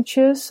very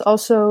anxious.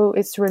 Also,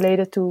 it's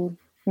related to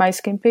my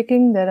skin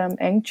picking that I'm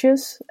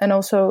anxious, and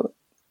also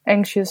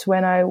anxious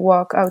when I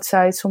walk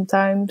outside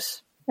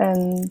sometimes,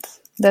 and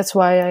that's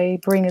why I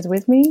bring it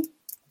with me.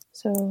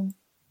 So,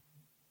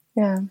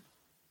 yeah.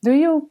 Do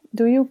you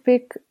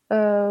pick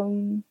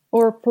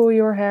or pull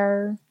your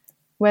hair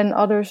when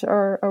others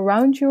are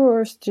around you,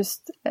 or is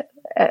just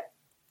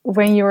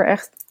when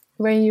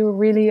you're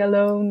really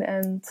alone?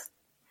 And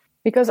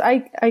because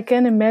I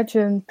can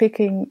imagine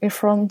picking in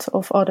front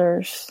of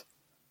others,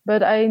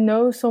 but I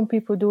know some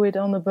people do it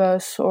on the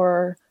bus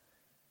or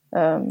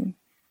going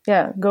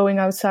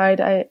outside.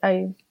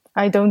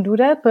 I don't do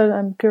that, but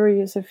I'm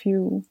curious if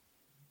you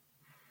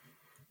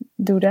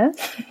do that.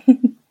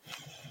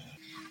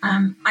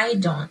 I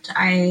don't.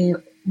 I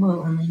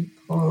will only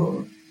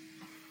pull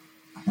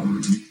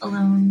home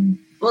alone.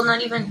 Well,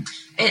 not even.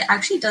 It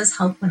actually does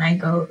help when I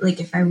go, like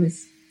if I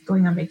was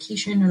going on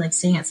vacation or like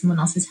staying at someone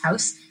else's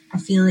house, I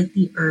feel like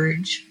the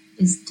urge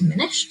is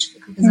diminished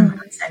because I'm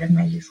outside of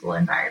my usual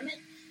environment.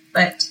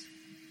 But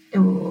it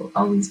will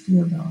always be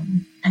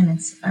alone. And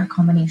it's a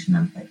combination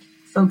of like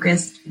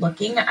focused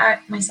looking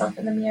at myself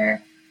in the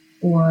mirror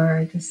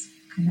or just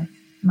kind of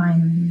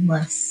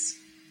mindless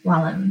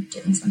while I'm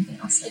doing something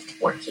else, like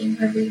working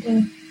or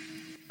reading.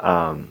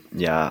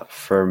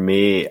 For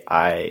me,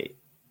 I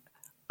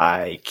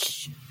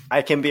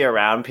can be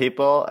around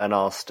people and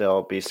I'll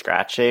still be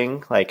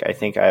scratching. Like I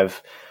think I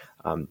have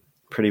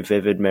pretty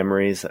vivid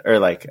memories, or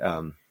like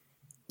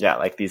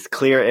these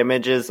clear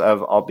images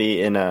of I'll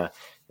be in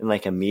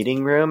like a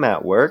meeting room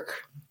at work.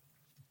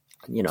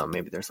 You know,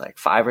 maybe there's like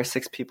 5 or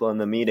 6 people in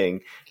the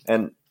meeting,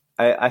 and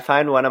I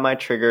find one of my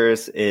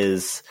triggers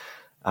is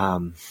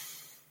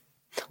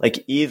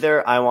like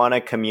either I want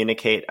to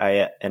communicate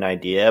an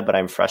idea, but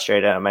I'm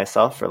frustrated at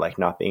myself for like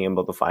not being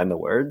able to find the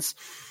words.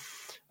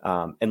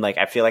 And like,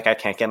 I feel like I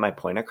can't get my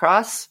point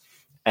across,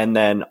 and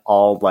then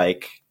I'll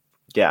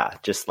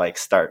just like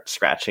start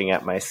scratching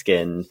at my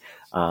skin,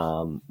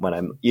 when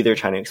I'm either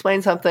trying to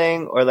explain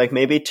something or like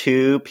maybe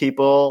 2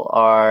 people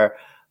are,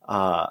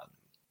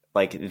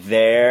 like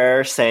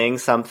they're saying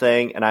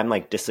something and I'm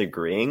like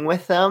disagreeing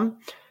with them.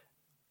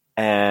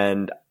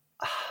 And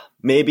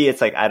maybe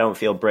it's like, I don't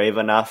feel brave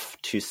enough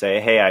to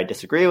say, hey, I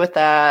disagree with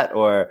that.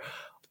 Or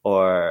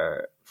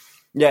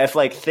if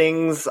like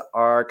things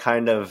are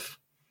kind of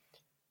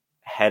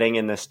heading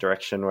in this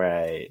direction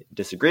where I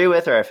disagree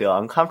with, or I feel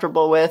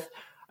uncomfortable with,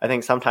 I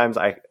think sometimes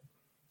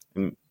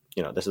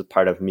this is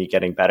part of me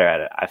getting better at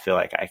it. I feel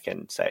like I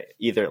can say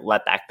either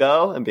let that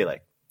go and be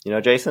like,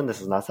 Jason,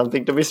 this is not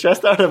something to be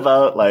stressed out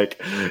about. Like,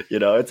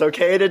 it's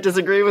okay to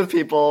disagree with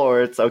people,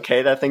 or it's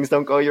okay that things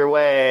don't go your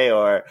way,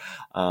 or,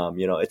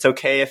 it's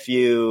okay if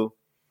you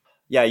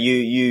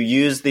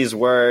use these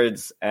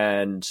words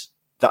and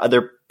the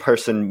other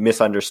person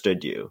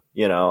misunderstood you.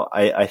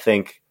 I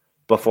think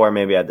before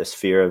maybe I had this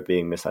fear of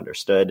being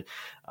misunderstood.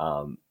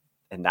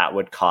 And that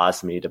would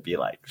cause me to be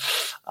like,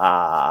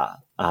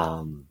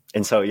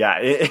 and so,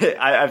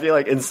 I feel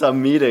like in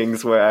some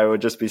meetings where I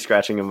would just be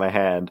scratching in my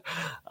hand.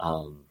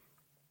 To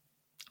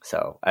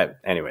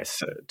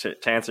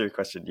answer your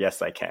question,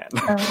 yes, I can.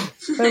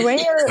 But when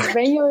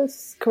you're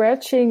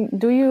scratching,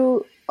 do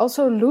you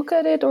also look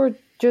at it, or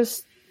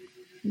just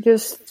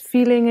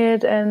feeling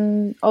it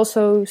and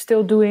also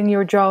still doing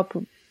your job?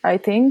 I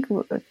think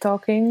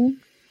talking.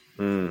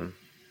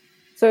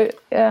 So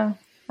I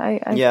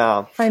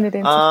find it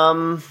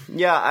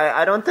interesting.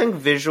 I don't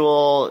think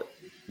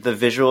the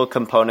visual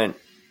component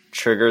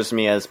triggers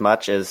me as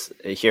much as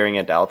hearing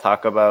Adele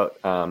talk about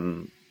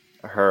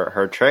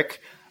her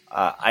trick.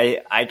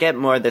 I get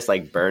more this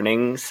like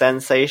burning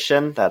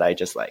sensation that I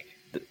just like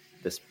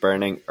this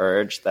burning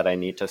urge that I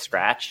need to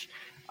scratch.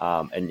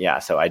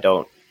 So I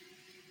don't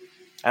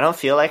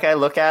feel like I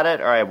look at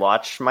it or I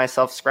watch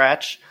myself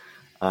scratch.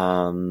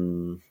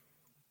 Another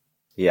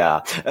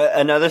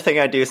thing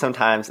I do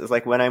sometimes is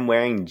like when I'm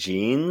wearing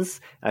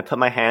jeans, I put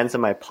my hands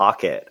in my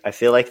pocket. I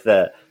feel like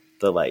the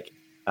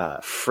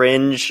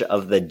fringe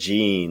of the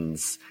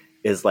jeans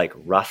is like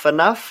rough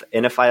enough,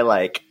 and if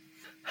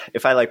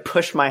I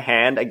push my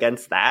hand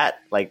against that,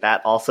 like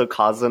that also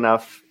causes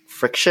enough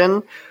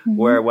friction,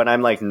 where when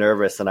I'm like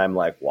nervous and I'm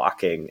like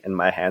walking and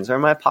my hands are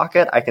in my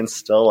pocket, I can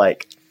still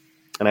like,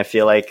 and I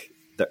feel like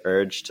the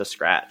urge to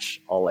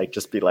scratch, I'll like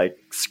just be like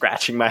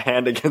scratching my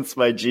hand against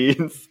my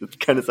jeans. It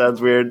kind of sounds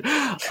weird,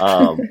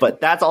 but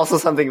that's also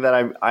something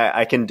that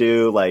I can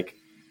do like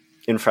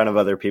in front of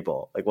other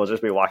people. Like we'll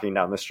just be walking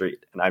down the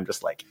street and I'm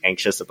just like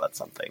anxious about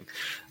something.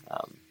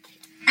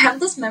 I have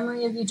this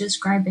memory of you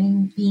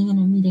describing being in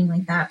a meeting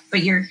like that,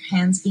 but your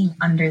hands being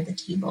under the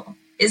table.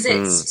 Is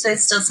it so?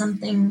 It's still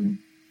something.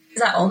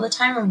 Is that all the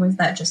time, or was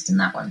that just in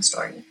that one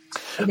story?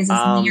 Like, is it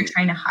something you're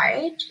trying to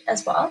hide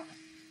as well?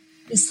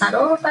 Be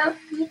subtle about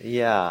it?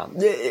 Yeah,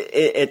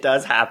 it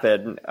does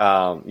happen.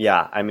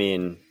 Yeah, I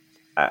mean,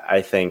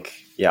 I think,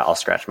 yeah, I'll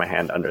scratch my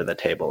hand under the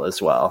table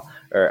as well.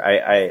 Or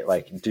I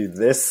like do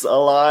this a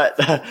lot.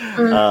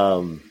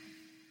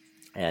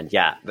 And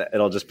yeah,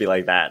 it'll just be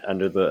like that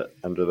under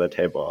the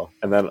table.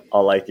 And then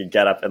I'll like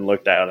get up and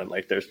look down and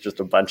like there's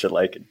just a bunch of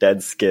like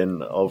dead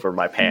skin over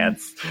my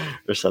pants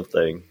or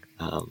something.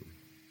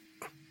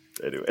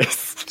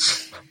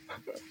 Anyways.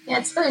 Yeah,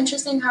 it's so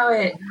interesting how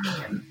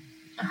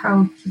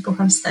people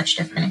have such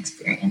different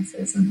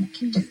experiences and like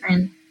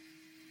different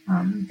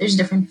there's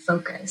different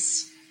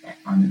focus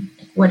on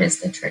like, what is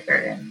the trigger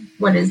and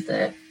what is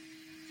the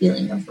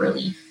feeling of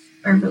relief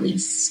or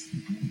release.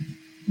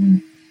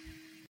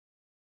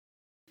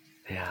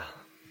 Yeah.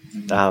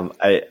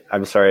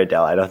 I'm sorry,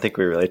 Adele. I don't think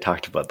we really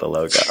talked about the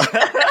logo. Okay.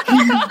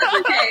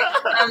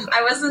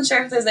 I wasn't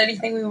sure if there's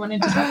anything we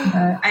wanted to talk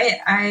about.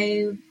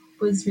 I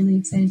was really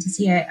excited to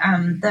see it.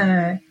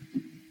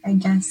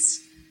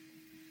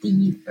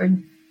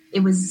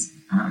 It was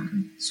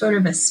sort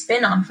of a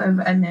spin-off of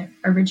an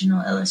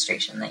original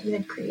illustration that you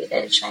had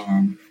created,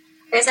 Cheyenne.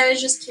 I guess I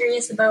was just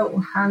curious about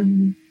how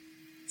you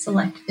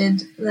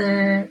selected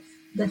the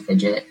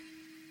fidget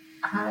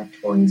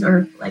toys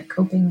or like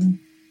coping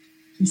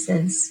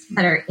pieces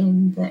that are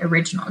in the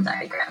original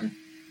diagram.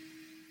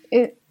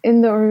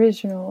 In the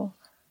original,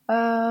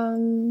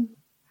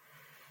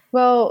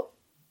 well,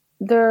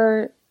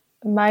 they're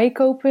my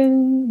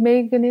coping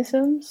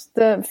mechanisms,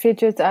 the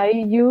fidget I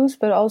use,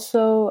 but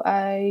also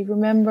I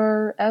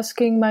remember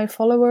asking my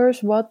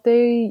followers what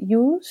they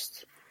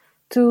used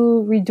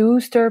to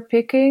reduce their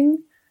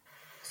picking.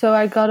 So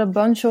I got a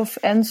bunch of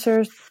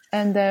answers,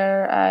 and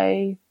there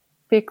I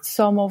picked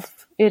some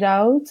of it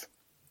out,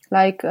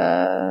 like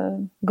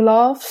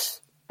gloves.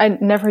 I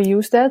never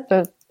used that,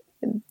 but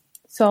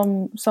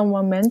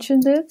someone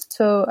mentioned it,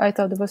 so I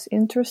thought it was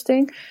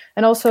interesting.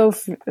 And also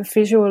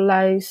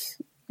visualize.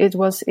 It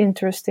was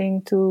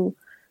interesting to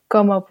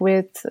come up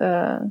with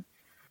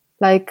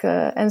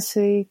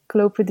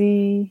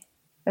encyclopedia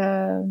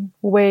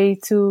way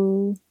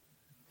to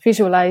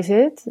visualize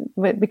it,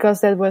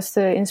 because that was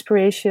the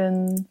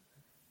inspiration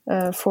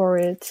for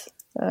it.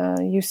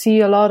 You see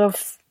a lot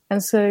of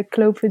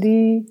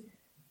encyclopedia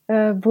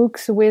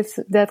books with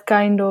that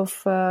kind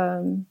of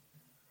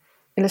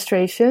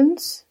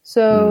illustrations.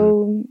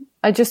 So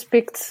I just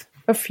picked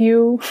a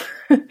few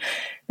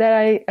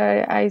that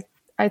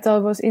I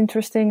thought was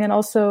interesting, and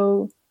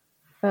also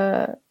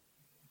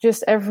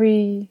just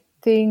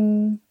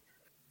everything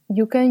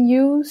you can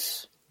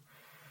use.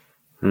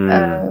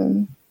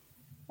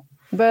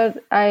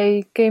 But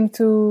I came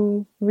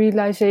to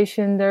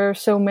realization there are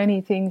so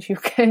many things you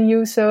can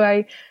use, so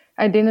I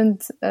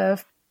didn't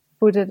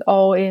put it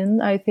all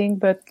in, I think,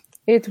 but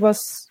it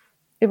was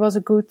a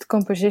good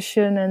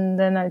composition, and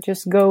then I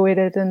just go with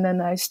it, and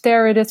then I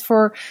stare at it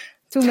for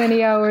too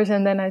many hours,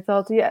 and then I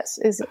thought, yes,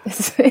 it's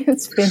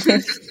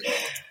finished.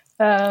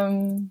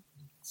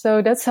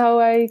 So that's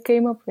how I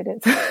came up with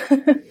it.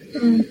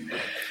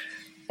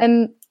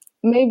 And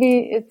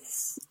maybe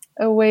it's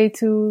a way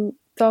to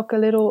talk a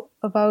little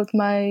about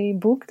my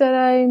book that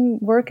I'm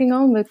working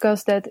on,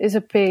 because that is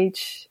a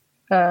page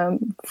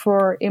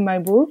in my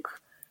book.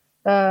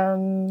 I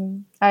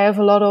have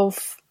a lot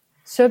of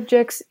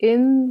subjects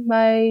in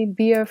my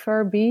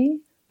BFRB,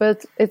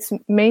 but it's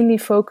mainly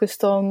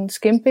focused on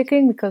skin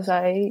picking, because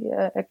I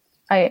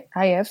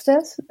have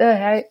this.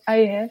 I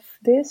have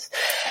this.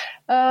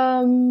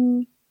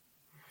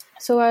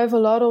 So I have a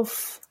lot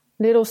of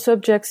little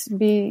subjects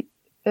in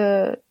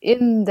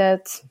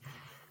that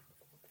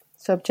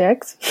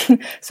subject.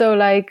 So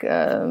like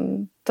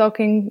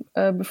talking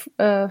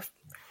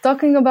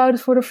about it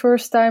for the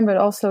first time, but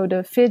also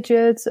the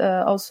fidgets,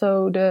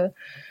 also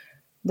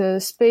the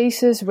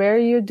spaces where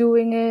you're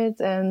doing it,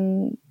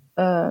 and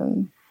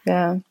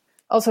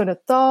also the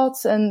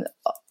thoughts, and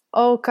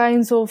all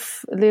kinds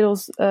of little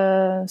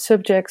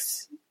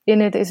subjects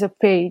in it is a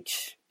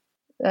page.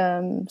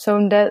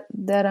 So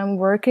that I'm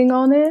working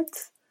on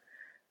it.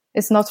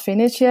 It's not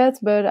finished yet,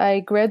 but I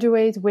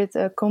graduate with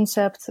a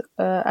concept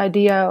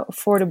idea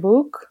for the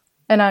book,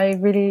 and I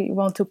really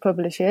want to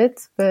publish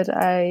it. But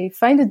I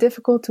find it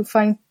difficult to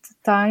find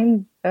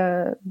time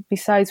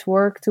besides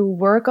work to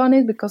work on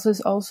it, because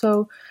it's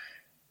also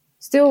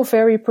still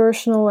very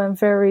personal and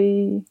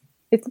very.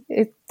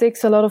 It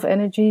takes a lot of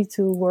energy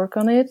to work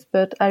on it,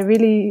 but I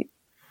really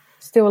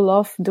still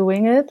love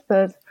doing it.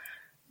 But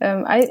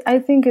I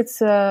think it's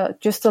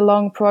just a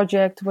long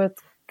project, but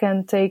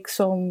can take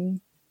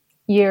some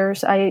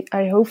years. I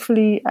hope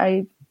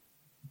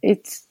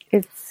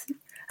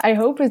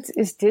it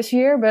is this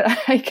year, but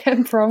I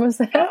can't promise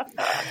that.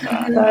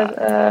 But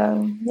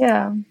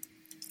yeah.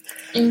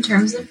 In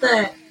terms of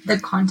the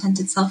content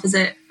itself, is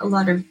it a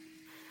lot of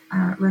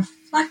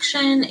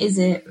collection? Is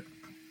it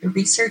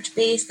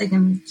research-based? Like,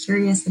 I'm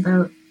curious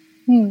about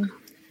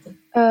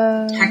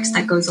text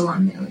that goes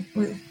along there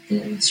with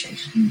the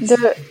illustrations.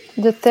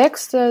 The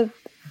text that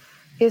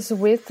is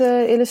with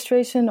the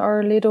illustration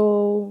are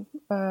little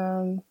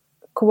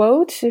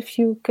quotes, if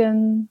you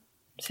can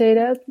say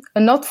that,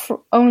 and not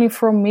only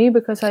from me,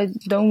 because I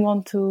don't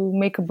want to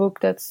make a book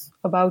that's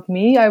about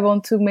me. I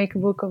want to make a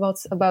book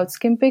about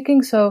skin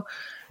picking, so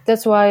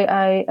that's why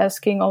I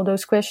asking all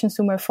those questions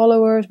to my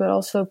followers, but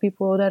also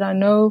people that I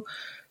know,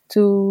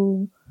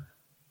 to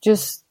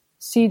just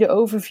see the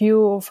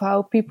overview of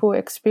how people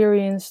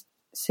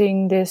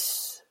experiencing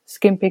this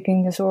skin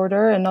picking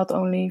disorder, and not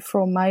only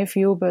from my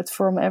view but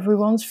from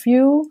everyone's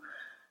view.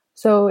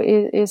 So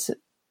it is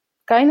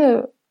kind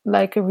of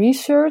like a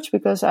research,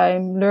 because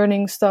I'm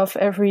learning stuff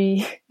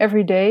every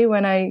day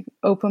when I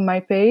open my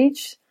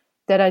page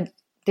that I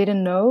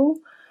didn't know.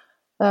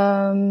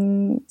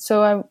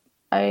 So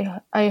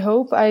I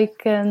hope I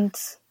can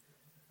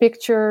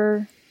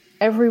picture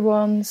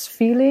everyone's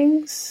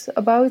feelings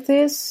about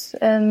this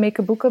and make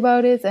a book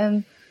about it,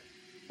 and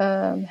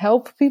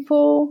help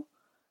people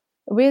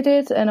with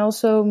it. And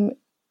also,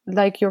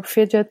 like your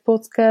Fidget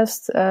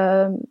podcast,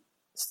 a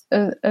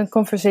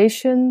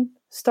conversation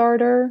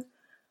starter.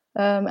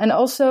 And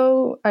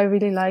also, I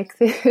really like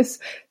this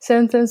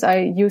sentence. I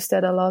use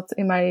that a lot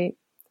in my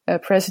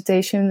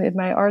presentation in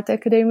my art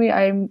academy.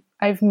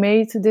 I've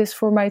made this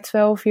for my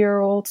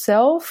 12-year-old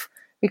self,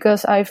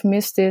 because I've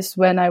missed this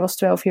when I was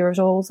 12 years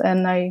old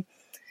and I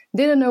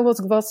didn't know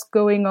what was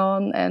going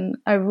on, and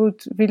I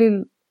would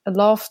really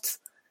loved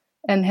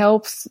and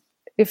helped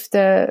if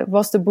there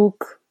was the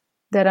book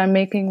that I'm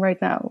making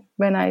right now.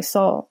 When I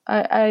saw,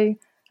 I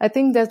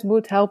think that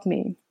would help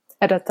me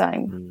at that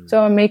time.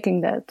 So I'm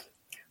making that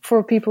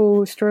for people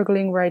who are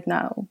struggling right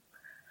now.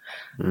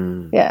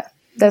 Yeah,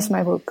 that's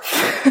my book.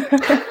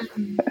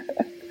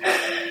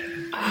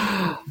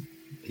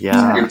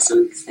 Yeah. I'm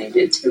so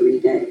excited to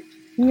read it.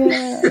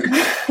 Yeah.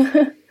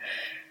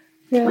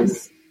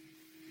 Yes.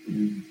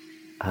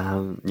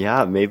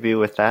 Yeah, maybe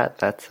with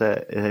that,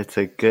 it's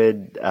a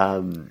good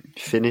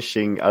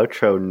finishing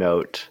outro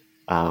note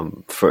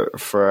for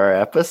our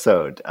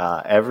episode.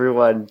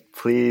 Everyone,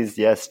 please,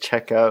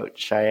 check out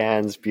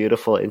Cheyenne's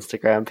beautiful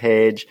Instagram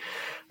page.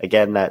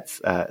 Again,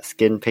 that's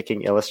Skin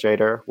Picking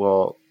Illustrator.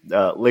 We'll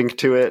link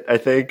to it, I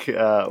think.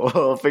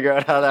 We'll figure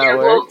out how that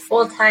works.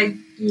 We'll tag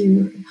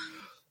you.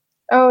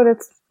 Oh,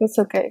 that's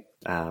okay.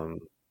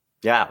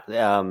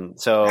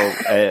 So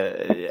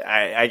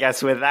I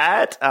guess with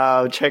that,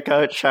 check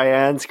out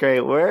Cheyenne's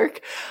great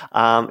work.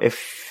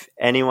 If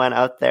anyone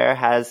out there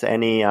has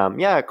any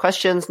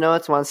questions,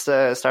 notes, wants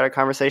to start a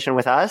conversation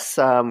with us,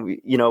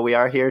 we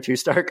are here to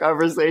start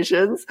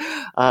conversations.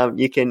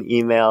 You can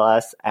email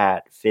us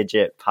at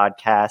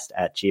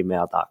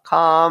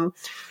fidgetpodcast@gmail.com.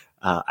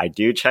 I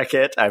do check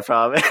it, I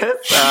promise.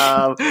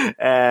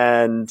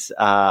 And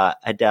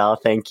Adele,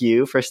 thank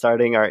you for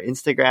starting our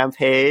Instagram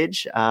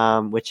page,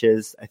 which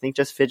is, I think,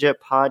 just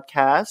Fidget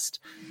Podcast.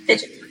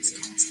 Fidget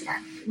Podcast, yeah.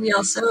 We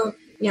also,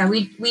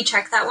 we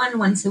check that one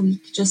once a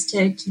week just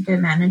to keep it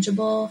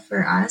manageable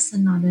for us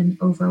and not an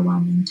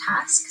overwhelming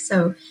task.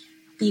 So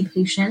be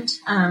patient.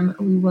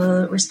 We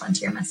will respond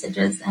to your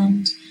messages,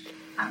 and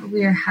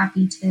we are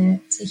happy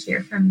to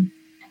hear from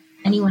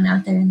anyone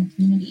out there in the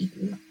community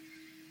who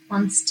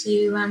wants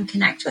to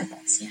connect with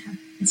us. Yeah,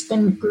 it's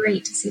been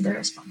great to see the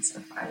response so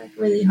far, like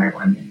really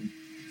heartwarming.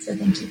 So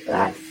thank you for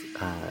that.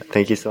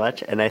 Thank you so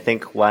much. And I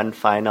think one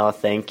final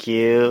thank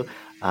you,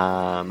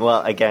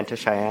 again, to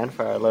Cheyenne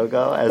for our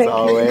logo, as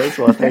always.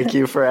 Well, thank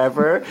you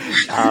forever.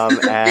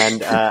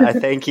 And I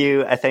thank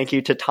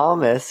you to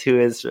Thomas, who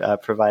has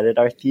provided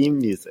our theme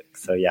music.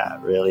 So yeah,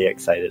 really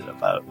excited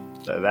about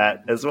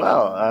that as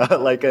well.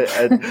 Like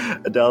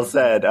Adele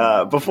said,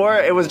 before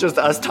it was just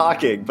us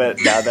talking,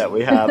 but now that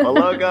we have a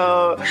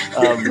logo,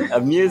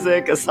 a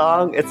music, a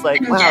song, it's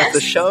like, wow, it's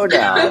a show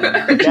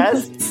now.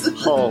 Guests?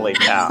 Holy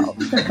cow.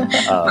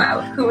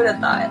 Wow, who would have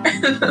thought?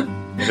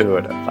 Who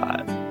would have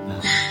thought?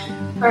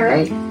 All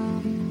right.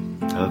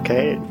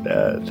 Okay.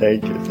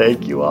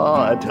 Thank you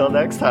all. Until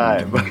next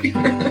time.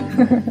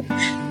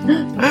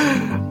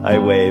 I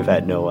wave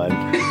at no one.